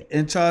 Jesus.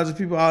 And charging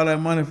people all that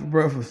money for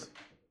breakfast.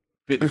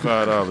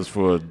 $55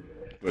 for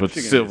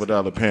silver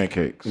dollar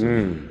pancakes.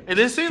 And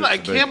it seems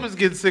like Kim is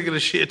getting sick of the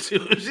shit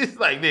too. She's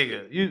like,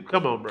 nigga, you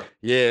come on, bro.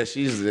 Yeah,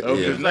 she's.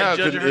 Okay, Like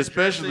judging her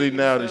especially dressing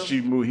now and that stuff.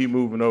 he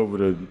moving over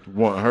to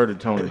want her to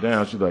tone it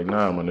down. She's like,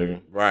 nah, my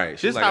nigga. Right.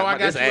 This how I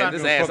got you out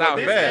this of ass out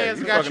This bad.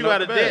 ass got you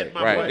out of debt,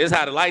 my Right. boy. This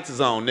how the lights is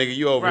on, nigga.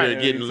 You over here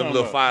getting them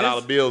little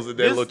 $5 bills at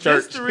that little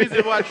church. This the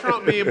reason why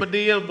Trump be in my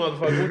DM,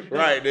 motherfucker.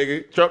 Right,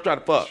 nigga. Trump trying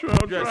to fuck. Trump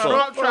trying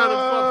to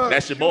fuck.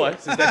 That's your boy.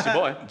 Since that's your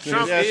boy.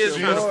 Trump is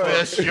trying to fuck.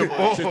 That's your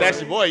boy. Since that's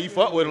your boy, you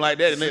fuck with him like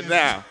that. And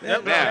now,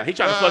 he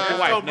trying to fuck your That's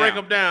wife gonna break now.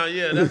 him down.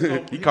 Yeah, that's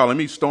gonna. He calling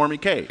me Stormy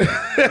K.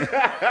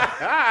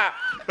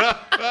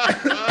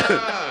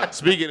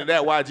 Speaking of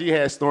that, YG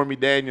had Stormy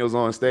Daniels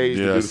on stage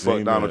to do the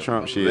fuck Donald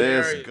Trump shit.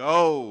 Let's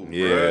go.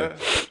 Yeah,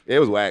 bruh. it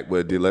was whack,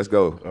 but dude, let's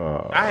go.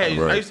 I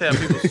used to have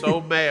people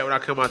so mad when I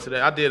come out to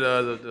that. I did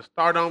the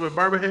Stardome in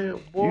Birmingham.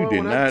 Boy, You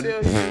did when I not.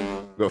 tell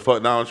you. Go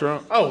fuck Donald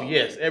Trump. Oh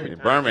yes, every time,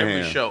 Birmingham.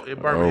 every show in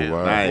Birmingham. Oh,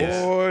 wow.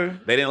 Nice. Boy.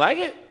 They didn't like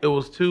it. It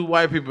was 2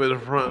 white people in the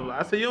front.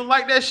 I said, "You don't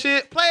like that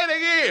shit? Play it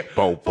again."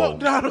 Boom, Fuck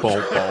Donald Trump.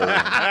 You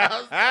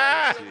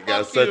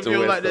got Fuck you if you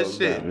don't like that West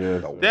shit.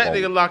 Coast. That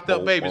nigga locked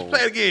up babies. Play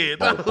it again.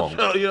 Donald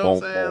Trump, you know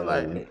what I'm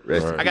saying?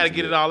 Like, I gotta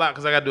get it all out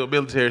because I gotta do a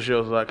military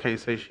show, so I can't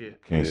say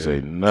shit. Can't say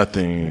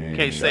nothing.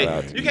 Can't say.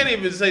 You can't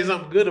even say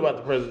something good about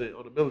the president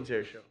on the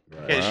military show. You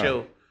can't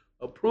show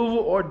approval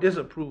or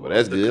disapproval Well,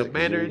 that's of the good.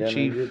 commander in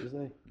chief.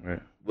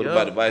 What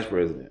about the vice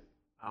president?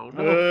 I don't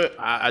know.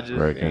 I just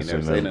Right, can't say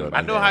never say nothing nothing.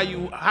 about I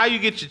know how you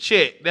get your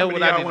check. That's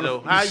what I need to know.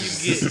 How you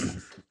get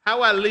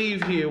how I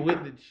leave here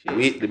with the check.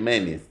 With the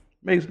money.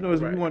 Make some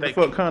noise if you want to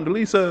thank fuck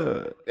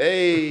Condoleezza.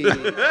 Hey.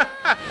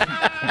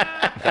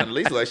 At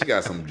least like she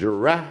got some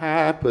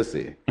dry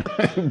pussy.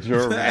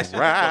 Dry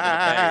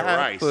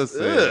rice. Pussy.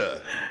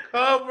 Ugh.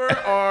 Cover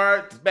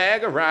art,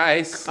 Bag of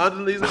rice.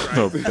 Condoleezza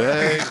A Rice.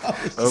 bag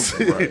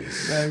of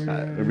rice.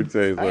 Let me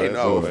tell you Hey,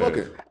 no, fuck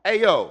it.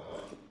 Hey, yo.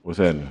 What's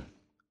happening?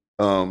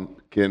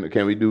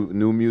 Can we do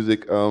new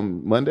music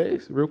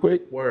Mondays real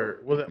quick? Word.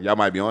 What's that? Y'all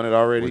might be on it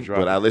already,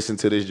 but I listened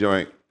to this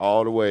joint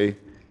all the way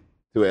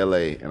to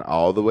LA and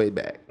all the way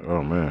back.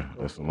 Oh man,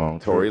 that's a long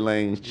Tory trip.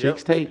 Lane's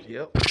Chicks Tape.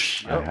 Yep.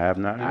 I have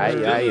not.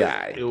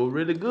 Aye. It was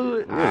really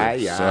good.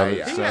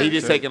 He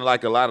just taking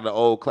like a lot of the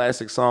old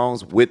classic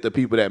songs with the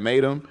people that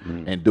made them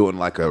and doing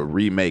like a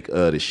remake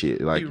of the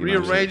shit. Like He you know what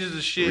I'm saying? rearranges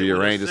the shit.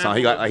 Rearrange the song.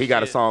 He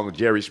got a song with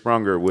Jerry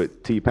Sprunger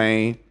with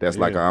T-Pain. That's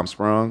like a I'm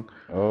Sprung.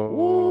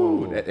 Oh,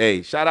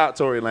 Hey, shout out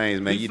Tory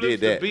Lanez, man. You did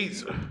that.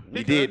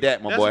 You did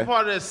that, my boy. That's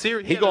part of that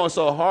series. He going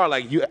so hard,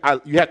 like you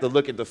have to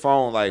look at the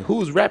phone, like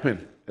who's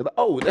rapping? Like,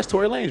 oh, that's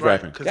Tory Lanez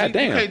rapping. God You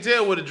damn. can't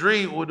tell with the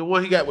dream, with the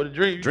one he got with the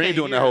dream. Dream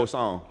doing that whole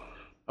song.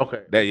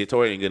 Okay. That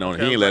Tory ain't getting on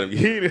it. He ain't let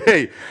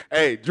him.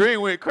 Hey,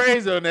 Dream went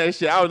crazy on that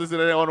shit. I was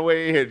listening to that on the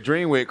way in here.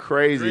 Dream went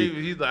crazy.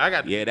 Dream, he's like, I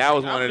got. Yeah, that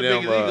was one of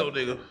them. Ego,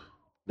 nigga.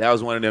 That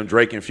was one of them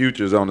Drake and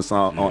Futures on the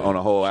song on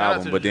the whole Shout out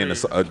album, to but then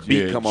Drake. a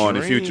beat come on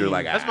in Future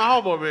like That's my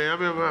homeboy, man. I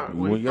remember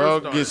When y'all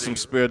get some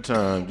spare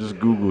time, just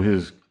Google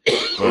his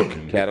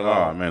fucking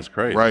catalog. Oh man, it's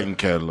crazy. writing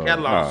catalog.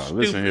 Catalog.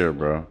 Listen here,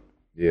 bro.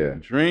 Yeah,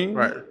 Dream.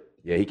 Right.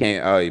 yeah. He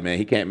can't. Oh man,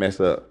 he can't mess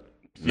up.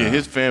 Yeah,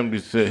 his family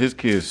said his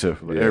kids said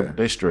for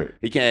they straight.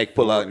 He can't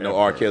pull out no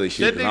R. Kelly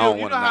shit. That 'Cause nigga, I don't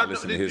you want know to how not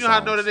listen to his you know how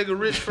I know songs. that nigga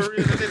rich for real?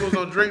 That nigga was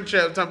on Drink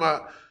Chat talking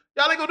about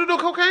y'all ain't gonna do no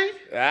cocaine.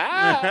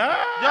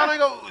 Y'all ain't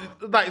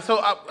gonna like. So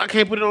I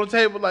can't put it on the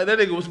table. Like that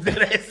nigga was dead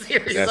ass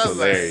serious. That's I was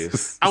like,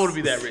 hilarious. I want to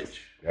be that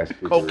rich. That's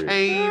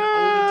Cocaine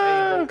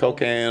on the table.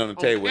 Cocaine on the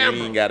table. camera.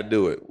 He ain't got to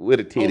do it with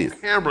the titties. On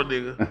camera,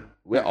 nigga.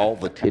 With all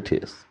the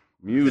titties.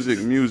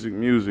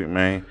 Music,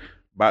 man.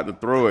 About to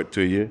throw it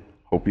to you.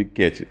 Hope you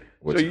catch it.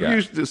 What so you got?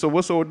 used to. So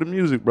what's up with the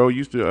music, bro? You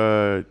used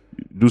to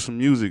do some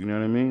music. You know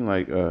what I mean?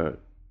 Like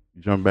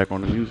jump back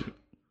on the music.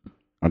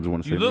 I just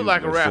want to say You look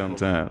music like a rapper.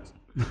 Sometimes.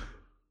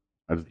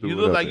 I just You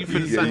look like you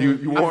finna sign.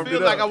 you I warmed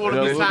feel it like up. I want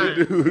to be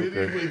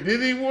signed.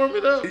 Did he warm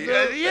it up?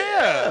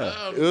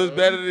 Yeah. It was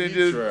better than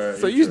just. tried,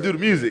 So you used to do the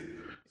music.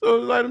 So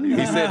it's like the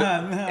music. He said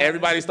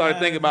everybody started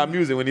thinking about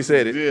music when he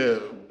said it. Yeah.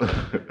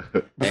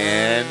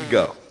 And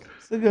go.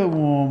 It's a good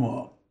warm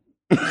up.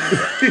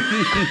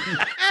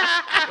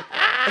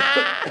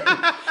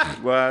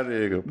 Why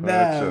nigga?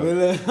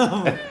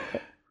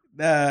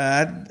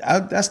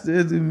 I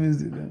still do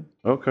music though.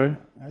 Okay.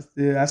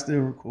 I still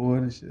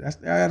record and shit. I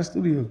got a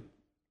studio.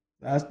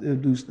 I still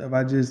do stuff.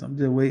 I'm just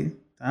waiting.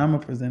 Time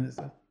to present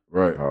itself.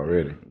 Right.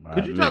 Already.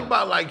 Could you talk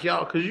about like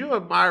y'all? Cause you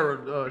and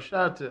Myra,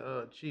 shout out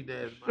to Chi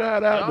Dad.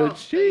 Shout out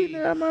to Chi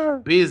Dad,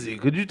 man. Busy.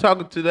 Could you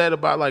talk to that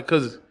about like,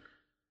 cause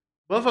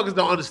motherfuckers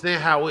don't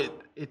understand how it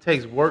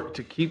takes work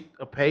to keep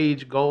a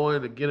page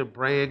going, to get a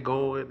brand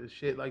going and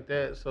shit like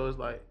that. So it's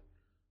like,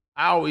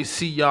 I always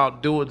see y'all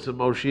doing some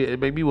more shit. It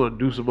make me want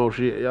to do some more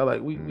shit. Y'all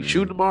like, we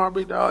shooting tomorrow,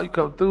 big dog. You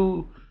come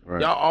through.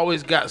 Right. Y'all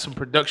always got some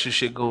production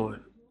shit going.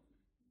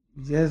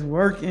 Just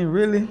working,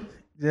 really.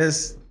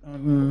 Just,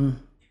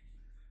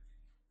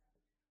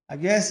 I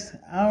guess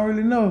I don't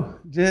really know.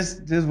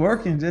 Just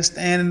working, just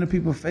standing in the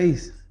people's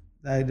face.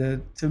 Like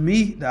to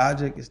me, the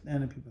object is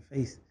standing in people's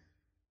face.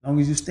 As long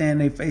as you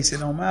stand in their face, it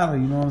don't matter.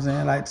 You know what I'm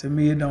saying? Like to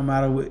me, it don't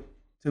matter with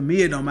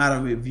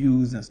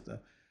views and stuff.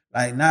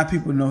 Like now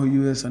people know who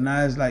you is, so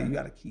now it's like you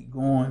gotta keep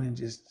going and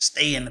just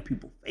stay in the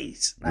people's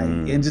face. Like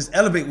and just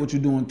elevate what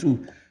you're doing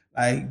too.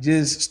 Like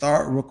just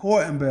start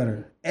recording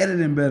better,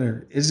 editing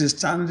better. It's just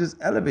trying to just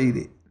elevate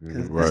it.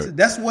 Right.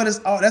 That's what it's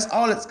all. That's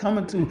all it's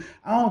coming to.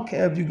 I don't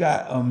care if you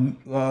got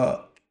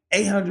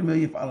 800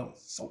 million followers.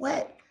 So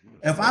what?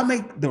 If I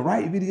make the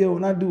right video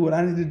and I do what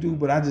I need to do,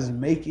 but I just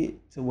make it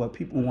to where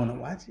people want to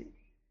watch it,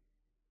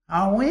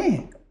 I'll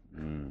win.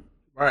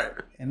 Right.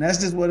 And that's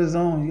just what it's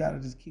on. You gotta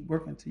just keep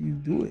working till you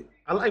do it.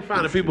 I like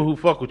finding people who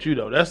fuck with you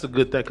though. That's the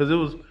good thing,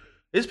 cause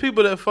it's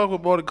people that fuck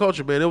with Border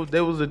Culture, man.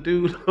 There was a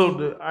dude on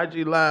the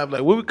IG Live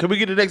like, can we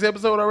get the next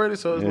episode already?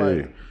 So it's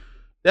like,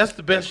 that's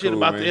the best shit cool,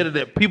 about man. the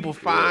internet. People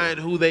find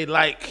who they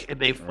like and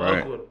they fuck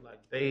Right. with them.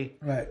 Like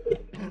Right.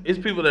 it's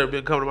people that have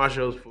been coming to my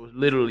shows for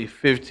literally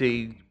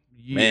 15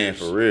 years. Man,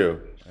 for real.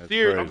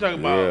 Serious, I'm talking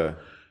about.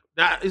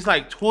 Now it's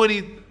like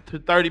 20 to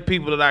 30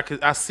 people that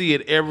I see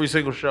at every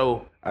single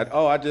show.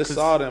 I just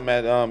saw them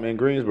at in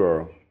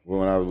Greensboro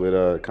when I was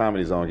with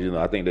Comedy Zone. You know,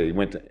 I think they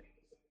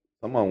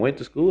someone went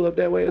to school up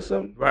that way or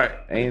something. Right.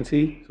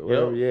 A&T. So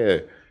whatever, yeah.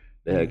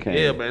 They had came.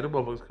 Yeah, man, them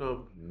motherfuckers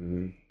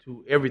come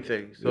to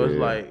everything. So it's Yeah.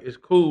 like, it's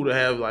cool to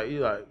have like, you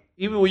like,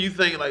 even when you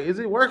think like, is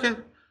it working?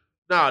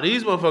 Nah,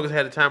 these motherfuckers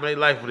had the time of their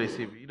life when they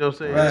see me. You know what I'm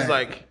saying? Right. It's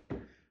like,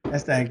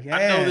 That's that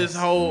gas.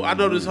 I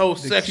know this whole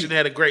section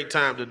had a great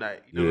time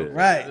tonight. You know what I'm saying?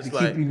 Right. It's To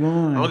like, keep you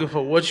going. I don't give a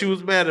fuck what you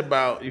was mad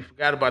about. You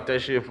forgot about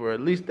that shit for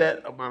at least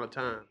that amount of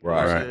time. You know what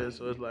I'm Right. saying?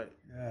 So it's like,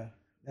 Yeah.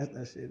 That's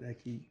that shit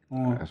that keep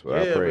going. That's what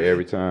I Yeah, pray man.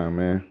 every time,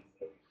 man.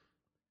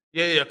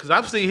 yeah, because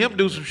I've seen him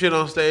do some shit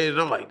on stage, and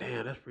I'm like,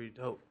 damn, that's pretty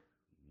dope.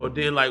 Or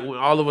then, like, when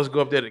all of us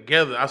go up there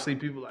together, I see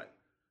people like,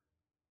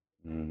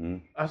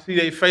 I see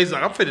their face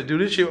like, I'm finna do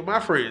this shit with my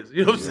friends.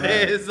 You know what I'm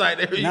saying? It's like,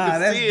 you can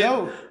that's see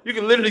dope. it. You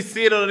can literally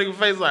see it on the nigga's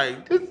face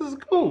like, this is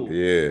cool.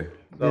 Yeah.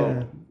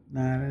 So,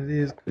 That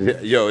is cool.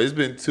 Yo, it's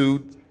been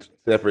 2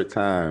 separate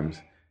times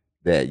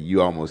that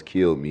you almost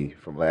killed me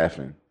from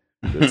laughing.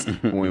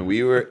 When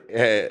we were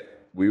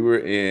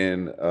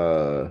in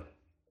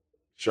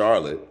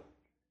Charlotte,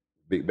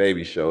 Big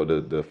Baby show,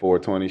 the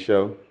 420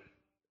 show.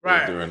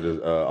 right. During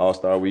the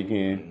All-Star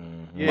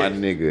weekend. Yes. My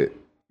nigga,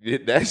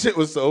 that shit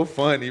was so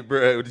funny,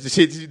 bro. The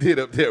shit you did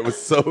up there was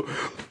so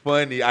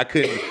funny.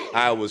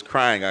 I was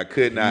crying. I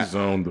could not.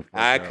 zoned the fuck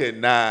I out. could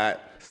not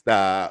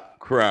stop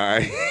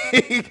crying.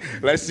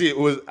 That shit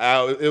was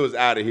out. It was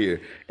out of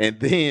here. And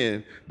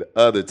then the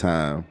other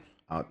time,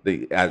 I don't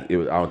think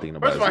nobody.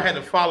 First of all, I had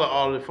to follow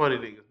all the funny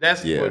niggas.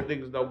 That's Yeah. what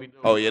niggas don't be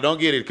doing. Oh yeah, don't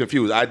get it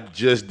confused. I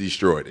just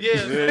destroyed it.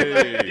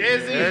 Yeah,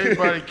 Desi,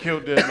 Everybody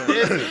killed that man.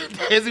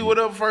 Desi went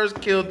up first,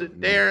 killed it.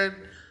 Darren,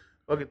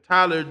 fucking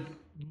Tyler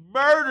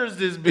murders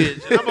this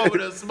bitch. And I'm over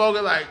there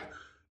smoking like,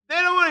 They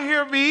don't want to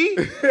hear me.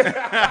 What the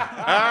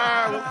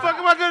fuck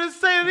am I gonna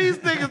say to these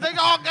niggas? They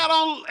all got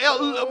on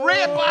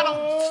red bottom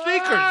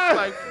sneakers.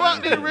 Like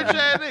fuck these rich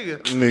ass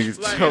niggas. Niggas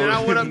Like, and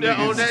I went up there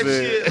on that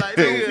shit. Like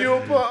nigga, fuel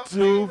pumps.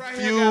 Two right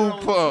fuel here, I got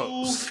on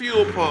pumps. 2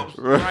 fuel pumps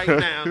right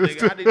now,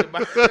 nigga. I need to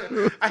buy.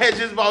 I had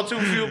just bought 2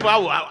 fuel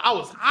pumps. I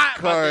was hot.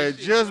 Car had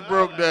just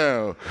broke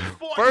down.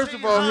 First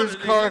of all, his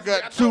car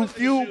got 2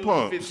 fuel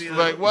pumps.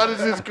 Like, why does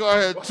his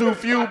car have 2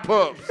 fuel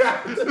pumps?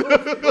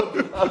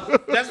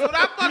 That's what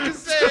I fucking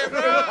said,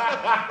 bro.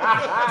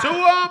 2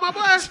 on my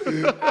boy.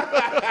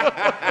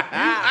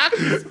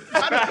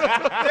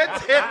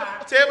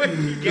 Tell me.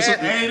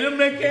 Hey, them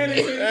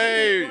mechanics.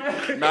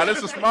 Hey, now this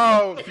is a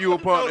small fuel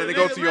pump, and they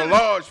go to your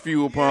large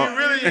fuel pump.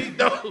 Really, you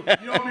know.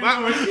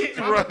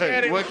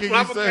 Right. What can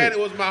My you say? mechanic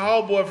was my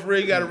homeboy for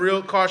real. He got a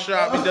real car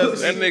shop. He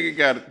does That nigga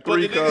got But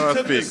 3 the nigga cars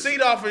took fixed. the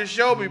seat off and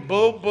showed me,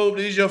 boom, boom,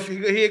 these your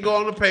here go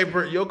on the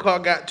paper. Your car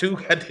got 2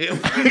 goddamn.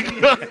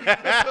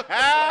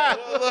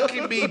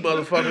 Lucky me,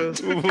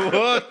 motherfucker.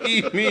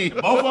 Lucky me.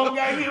 Both of them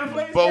got to get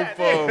replaced. Both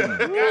of them.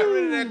 Got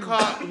rid of that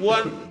car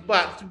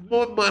about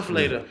 1 month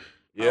later.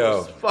 I Yo,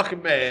 was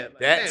fucking mad. Like,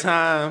 that damn.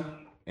 time,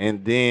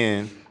 and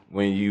then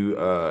when you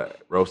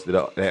roasted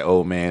up that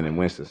old man in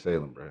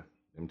Winston-Salem, bro.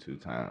 Them 2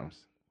 times.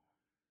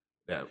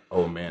 That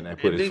old man that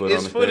put his foot on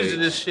It's the footage stage. of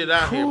this shit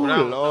out here, Ooh, but I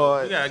don't know.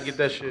 Lord. You gotta get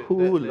that shit.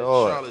 Ooh, that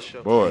Lord. Charlotte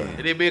show. Boy.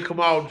 And then me and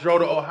Kamal drove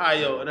to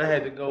Ohio, and I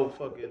had to go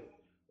fucking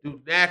do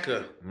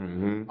NACA.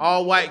 Mm-hmm.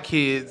 All white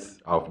kids.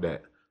 Off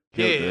that.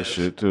 Killed that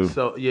shit, too.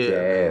 So yeah,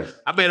 Yes.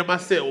 I made it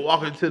myself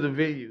walking to the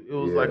venue. It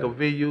was Yeah. like a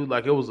venue,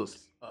 like it was a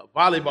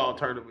volleyball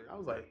tournament. I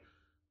was like,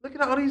 look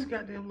at all these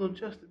goddamn little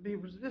Justin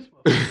Biebers in this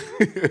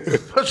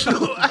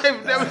motherfucker. I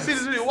have never seen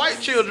this many white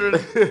children.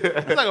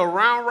 It's like a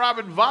round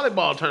robin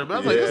volleyball tournament. I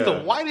was like, this is the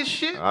Yeah. whitest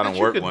shit I done that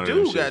you worked could one of do,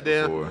 them shits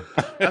goddamn. before.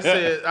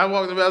 I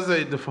walked up, I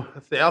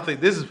said, I think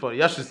this is funny.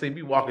 Y'all should see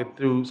me walking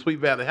through Sweet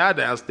Valley High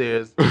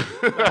downstairs.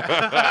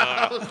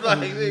 I was like,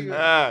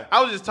 nigga,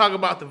 I was just talking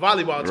about the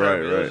volleyball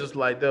tournament. It was right. just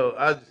like, though,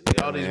 I just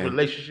see all these Man.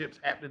 relationships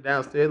happening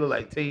downstairs. They're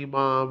like Teen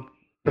Mom.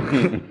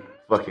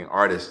 Fucking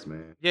artists,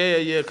 man.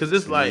 Yeah, because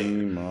it's like,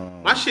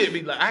 my shit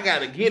be like, I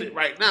gotta get it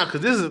right now, because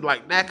this is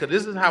like NACA.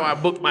 This is how I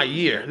book my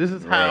year. This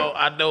is how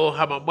I know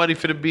how my money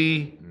finna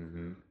be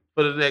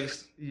for the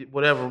next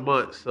whatever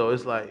month. So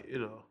it's like, you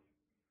know.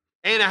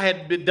 And I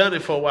hadn't been done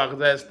it for a while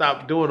because I had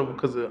stopped doing them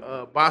because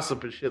of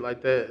Bossip and shit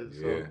like that. And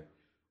so Yeah.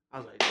 I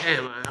was like,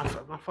 damn, man,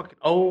 I'm fucking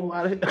old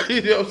out of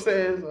here. You know what I'm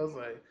saying? So I was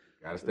like,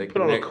 Gotta stay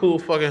put on a connected. cool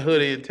fucking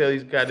hoodie and tell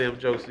these goddamn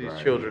jokes to these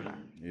Right. children.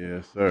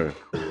 Yes, sir.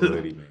 Cool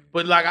hoodie, man.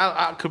 But like,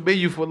 I commend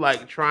you for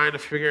like trying to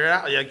figure it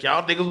out. Like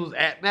y'all niggas was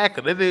at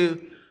NACA. They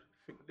did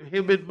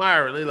him and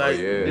Myron. They like,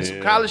 yeah. it's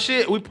some college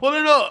shit. We pull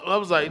it up. I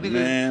was like, nigga,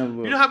 Man,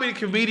 look. you know how many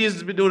comedians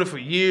has been doing it for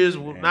years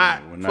will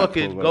not will not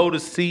fucking pull go up. to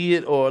see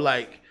it, or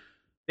like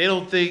they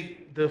don't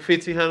think the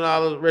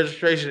 $1,500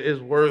 registration is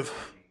worth.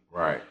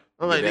 Right.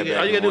 I'm like, Get that nigga,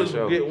 all back you in gotta do one is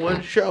show. get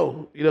one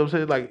show. You know what I'm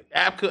saying? Like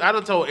APCA, I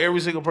done told every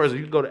single person,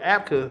 you can go to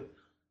APCA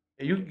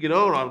and you can get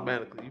on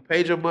automatically. You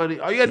paid your money.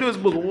 All you gotta do is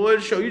book one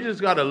show. You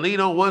just gotta lean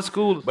on one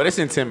school. But it's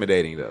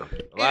intimidating though.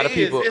 A lot of It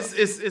is. people,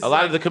 It's a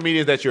lot of the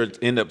comedians that you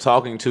end up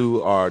talking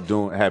to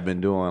have been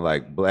doing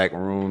like black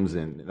rooms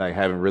and like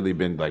haven't really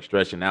been like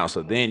stretching out.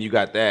 So then you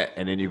got that,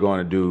 and then you're going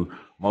to do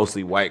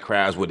mostly white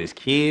crowds with his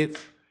kids.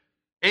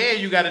 And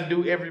you gotta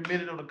do every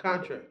minute on the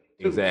contract.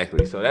 too.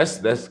 Exactly. So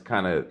that's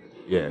kind of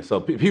So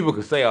people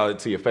can say all it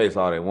to your face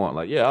all they want,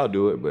 like yeah, I'll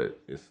do it, but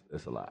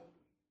it's a lot.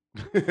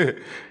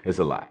 It's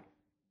a lot.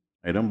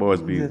 Hey, them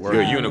boys be You're You're a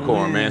working.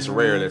 unicorn, man. It's Man.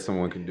 rare that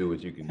someone can do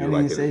what you can do, Can't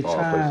like even say in all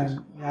places.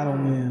 trying. Gotta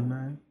win,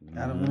 man.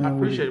 Gotta win. I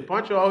with appreciate it.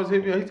 Poncho always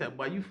hit me up. He said,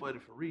 "Boy, you funny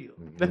for real."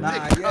 Nah, yeah,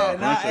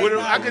 nah, When hey,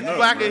 I nah, can,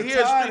 you I can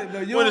hear retarded, though.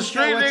 You when the don't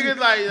street care what niggas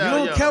you- like, You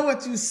don't yo. care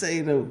what you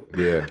say though.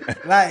 Yeah.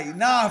 Like,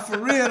 nah, for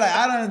real. Like,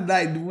 I don't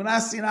like when I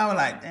seen. I was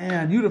like,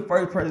 damn, you the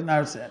first person I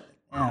ever said,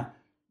 damn,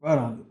 bro,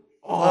 don't give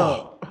a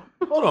fuck.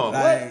 Hold on.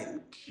 Like,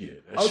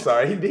 I'm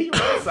sorry. He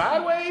ran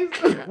sideways.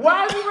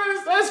 Why is he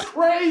running? That's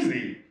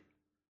crazy.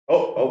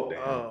 Oh, damn.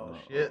 Oh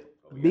shit!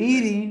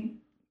 beating,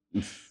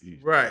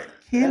 Right.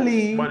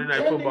 killing. Monday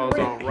Night Football's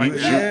on right now.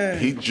 Yeah.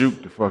 He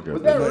juked the fuck out Was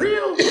of that that.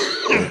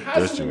 real? How That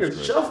this shit was nigga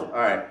crazy. shuffle? All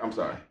right, I'm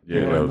sorry. Yeah,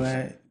 Yeah, that was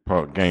man.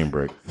 part game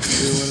break. It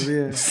is what it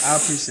is. I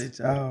appreciate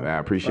y'all. Man, I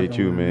appreciate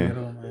Fucking you, with me, man.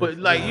 though, But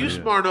like, you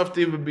smart enough to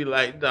even be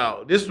like,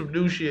 no, this some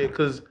new shit.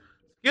 Because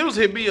Skittles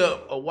hit me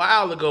up a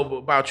while ago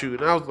about you,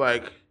 and I was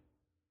like,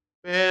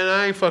 man,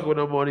 I ain't fucking with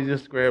no more of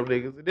these Instagram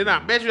niggas. And then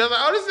I met you, I was like,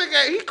 oh, this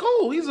nigga, he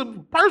cool. He's a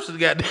person,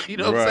 goddamn. You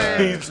know what I'm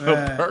saying? He's a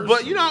Right. person.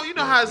 But you know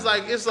how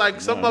it's like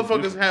some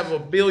motherfuckers have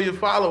 1 billion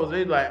followers.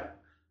 They like,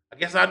 I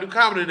guess I do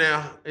comedy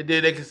now, and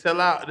then they can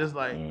sell out. And it's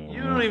like,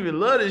 you don't even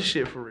love this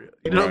shit for real.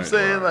 You know what I'm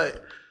saying? Like,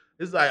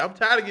 it's like, I'm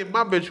tired of getting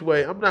my bitch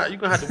away. I'm not. You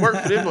gonna have to work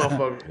for this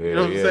motherfucker. You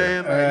know what I'm Yeah. saying?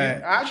 Like,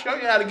 Right. I'll show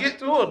you how to get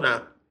to it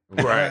now.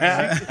 Right.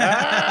 She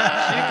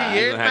can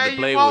You gonna have to everything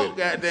play you want, with.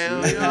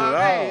 goddamn. You know what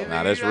I mean?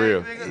 Nah, that's Nigga,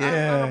 real. Nigga,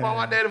 Yeah. I bought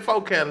my daddy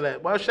 4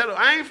 Cadillac. Well, shut up.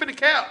 I ain't finna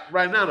cap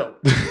right now, though.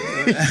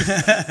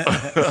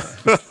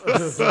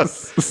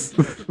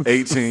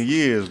 18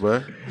 years,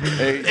 bro.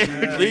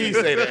 Please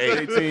say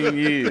the 8. 18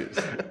 years.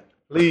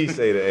 Please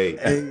say the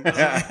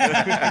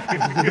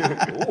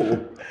 8.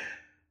 Ooh.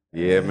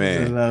 Yeah, It's a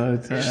man.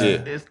 long time.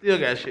 Shit. It still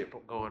got shit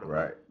going on.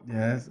 Right.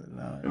 Yeah, that's a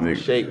long time. And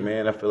Shake,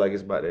 man, I feel like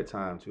it's about that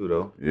time too,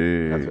 though.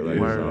 Yeah. I feel like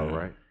Word. it's all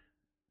right.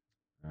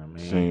 I mean,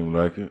 Seemed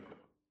like it.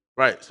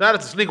 Right. Shout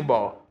out to Sneaker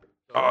Ball.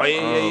 oh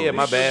yeah.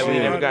 My bad. We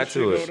never got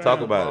to it.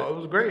 Talk Oh, about it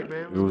was great,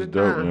 man. It was a good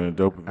dope, time. man.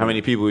 Dope. it. How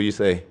many people would you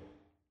say?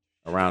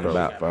 Around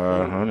about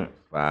 500.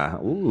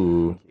 5.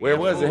 Ooh. Where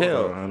was it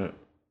held? 500.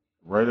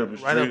 Right up the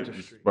street. Right up the It's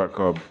a street. spot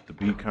called the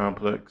B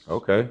Complex.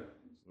 Okay.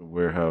 The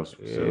warehouse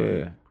facility.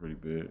 Yeah. Pretty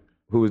big.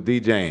 Who was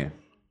DJing?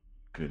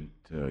 Couldn't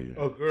tell you.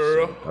 A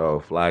girl. Oh,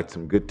 fly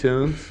some good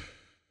tunes.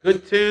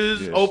 Good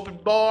tunes, Yes. open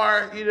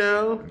bar, you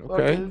know.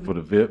 Okay. fucking For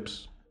the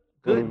VIPs.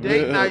 Good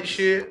date night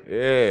shit.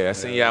 Yeah, I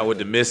seen y'all with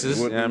the missus.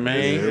 You know what I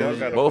mean? Y'all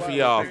got a Both of fly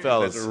y'all pictures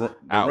fellas at the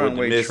out with the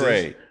runway missus.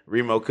 trade.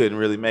 Remo couldn't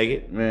really make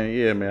it. Man,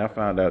 yeah, man. I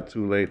found out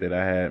too late that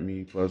I had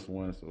me plus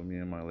one, so me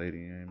and my lady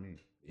ain't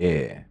me.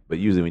 Yeah, but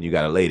usually when you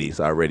got a lady, it's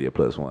already a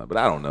 +1. But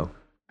I don't know.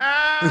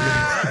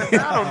 I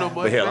don't know much.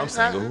 But hell, man. I'm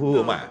single. Who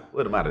am I?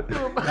 What am I to do?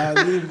 I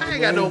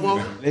ain't got no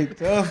woman. They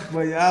tough,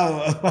 but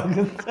y'all are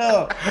fucking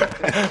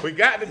tough. We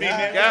got to be.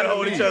 Yeah, Got to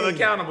hold each other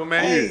accountable,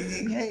 man.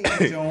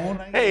 Hey, Joan.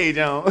 Hey,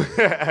 John.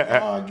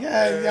 Oh,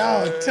 God,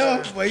 y'all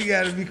tough, but you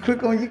got to be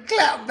quick on your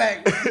clap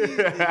back.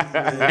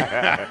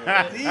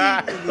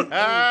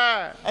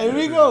 Hey,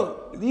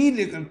 Rico, these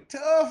niggas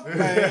tough,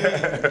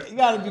 man. You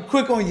got to be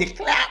quick on your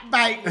clap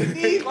back.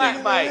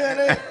 Clap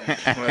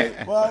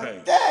bite. Well,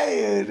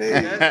 damn,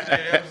 nigga.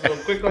 That's so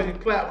quick on your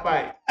clap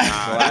bite.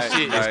 That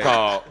shit is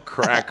called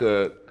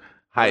cracker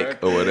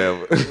hike or whatever.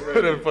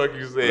 What the fuck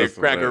you said? That's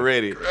Cracker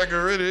hilarious. ready.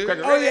 Cracker ready.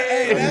 Oh, yeah,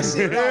 hey, that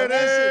shit, no, that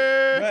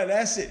shit, bro,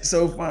 that shit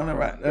so funny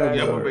right there.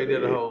 Yeah, bro. we made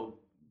that a whole.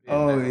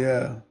 Oh,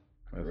 yeah.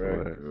 That's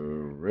right.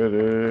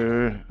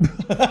 Ready.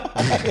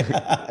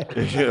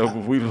 Yeah,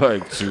 but we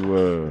like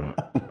to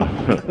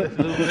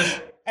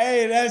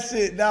Hey, that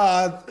shit, no,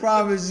 I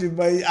promise you,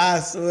 but I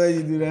swear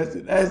you do that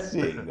shit. That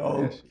shit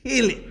gonna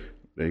kill it.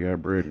 They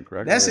got bread and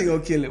crackers. That shit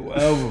gonna kill it,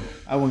 whatever.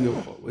 I won't give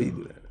a fuck where you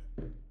do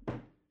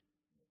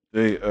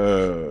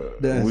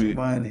that. That's we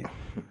funny.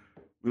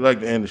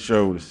 like to end the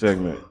show with a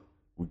segment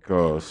we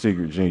call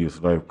Secret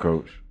Genius Life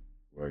Coach.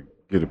 Like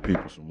give the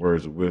people some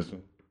words of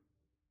wisdom.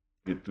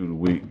 Get through the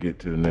week, get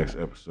to the next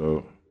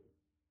episode.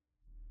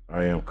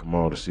 I am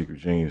Kamal, the Secret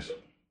Genius.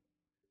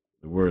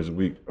 The words of the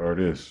week are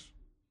this.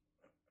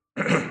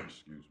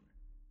 Excuse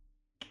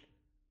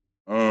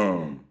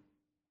me.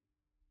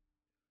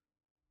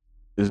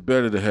 It's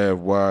better to have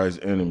wise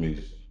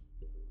enemies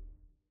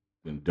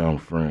than dumb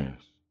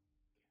friends.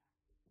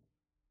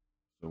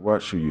 So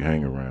watch who you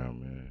hang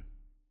around, man.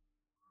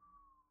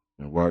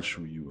 And watch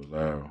who you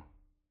allow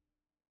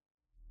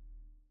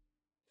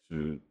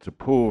to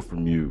pull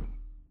from you.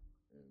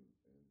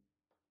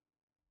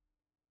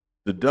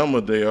 The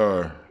dumber they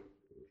are,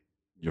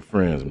 your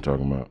friends I'm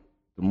talking about,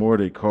 the more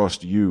they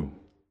cost you.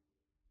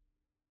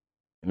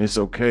 And it's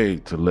okay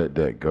to let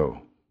that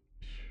go.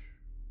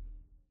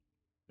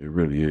 It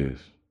really is.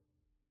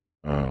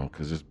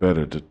 Because it's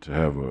better to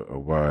have a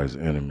wise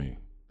enemy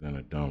than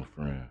a dumb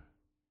friend.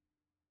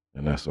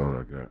 And that's all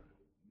I got.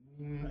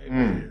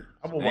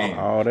 I'm gonna walk.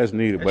 Oh, that's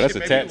needed, but that's a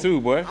shit made me-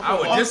 tattoo, boy. I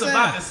was just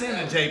about to send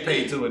a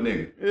JP to a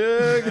nigga.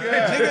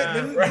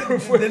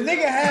 Nigga, the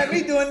nigga had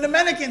me doing the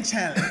mannequin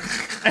challenge.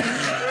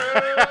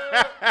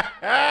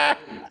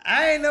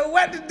 I ain't know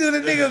what to do. The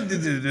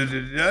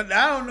nigga,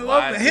 I don't know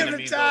what to Wise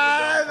enemies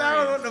hypnotize. over I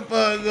don't know what the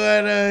fuck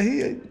going on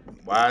here.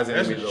 Wise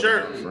That's enemies a over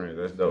shirt. dumb friends.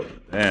 That's dope.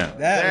 Damn.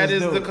 That was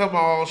is the dope. come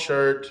on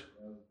shirt.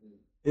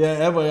 Yeah,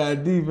 that boy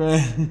got deep,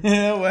 man.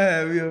 That boy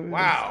had me over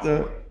Wow.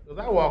 stuff.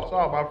 Because I walks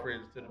all my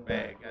friends to the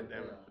bag.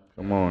 Goddamn it.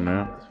 Come on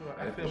now. That's what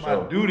I feel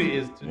my duty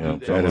is to Yeah,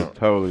 do That is that.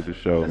 totally the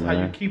show, That's how you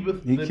man. keep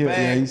it. He The kept- yeah,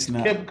 bag he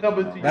snapped. kept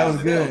coming to That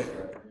was yourself. good.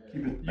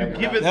 You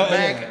give it the That-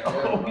 bag.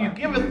 Oh, you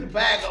give it the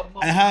bag of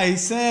And how he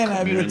saying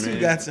that bit too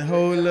got your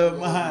whole little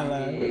mind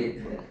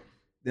like.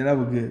 Yeah, that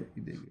was good.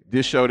 You did good.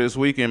 This show this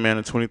weekend, man,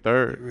 the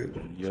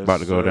 23rd. Yes,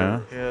 About to go sir.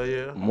 down. Hell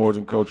yeah. More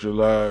Than Culture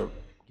Live,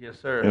 Yes,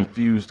 sir.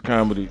 infused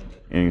comedy.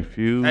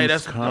 Infused Hey,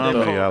 that's-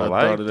 comedy. I I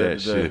like thought of that that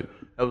today. shit.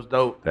 That was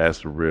dope.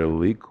 That's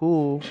really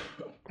cool.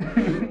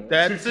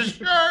 That's a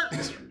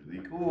shirt.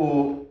 Really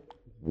cool.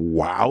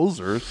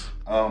 Wowzers.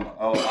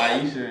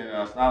 Aisha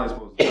and Sally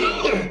supposed to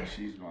come.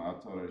 She's going. I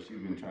told her she's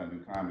been trying to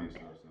do comedy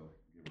stuff, so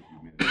give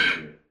her a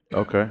few minutes.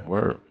 Okay.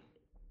 Word.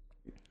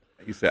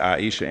 You said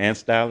Aisha and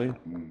Stally?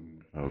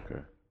 Mm-hmm.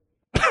 Okay.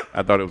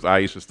 I thought it was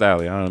Aisha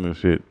Stally. I don't know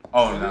shit.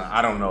 Oh no,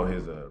 I don't know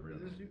his real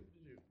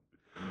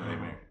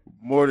name.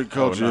 More Than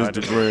Culture no, is I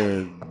the didn't.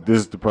 brand. This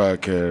is the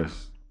podcast.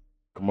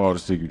 Kamal, the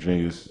Secret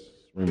Genius.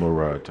 Remo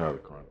Rod, Tyler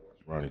Chronicles,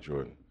 Ronnie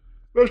Jordan.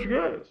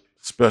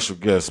 Special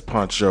guest,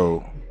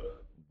 Puncho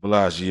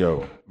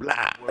Villashio.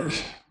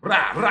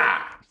 Blah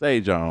blah.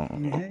 Stage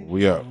on. Yeah.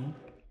 We up.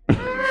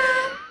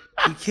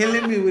 He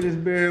killing me with his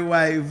very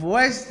white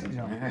voice.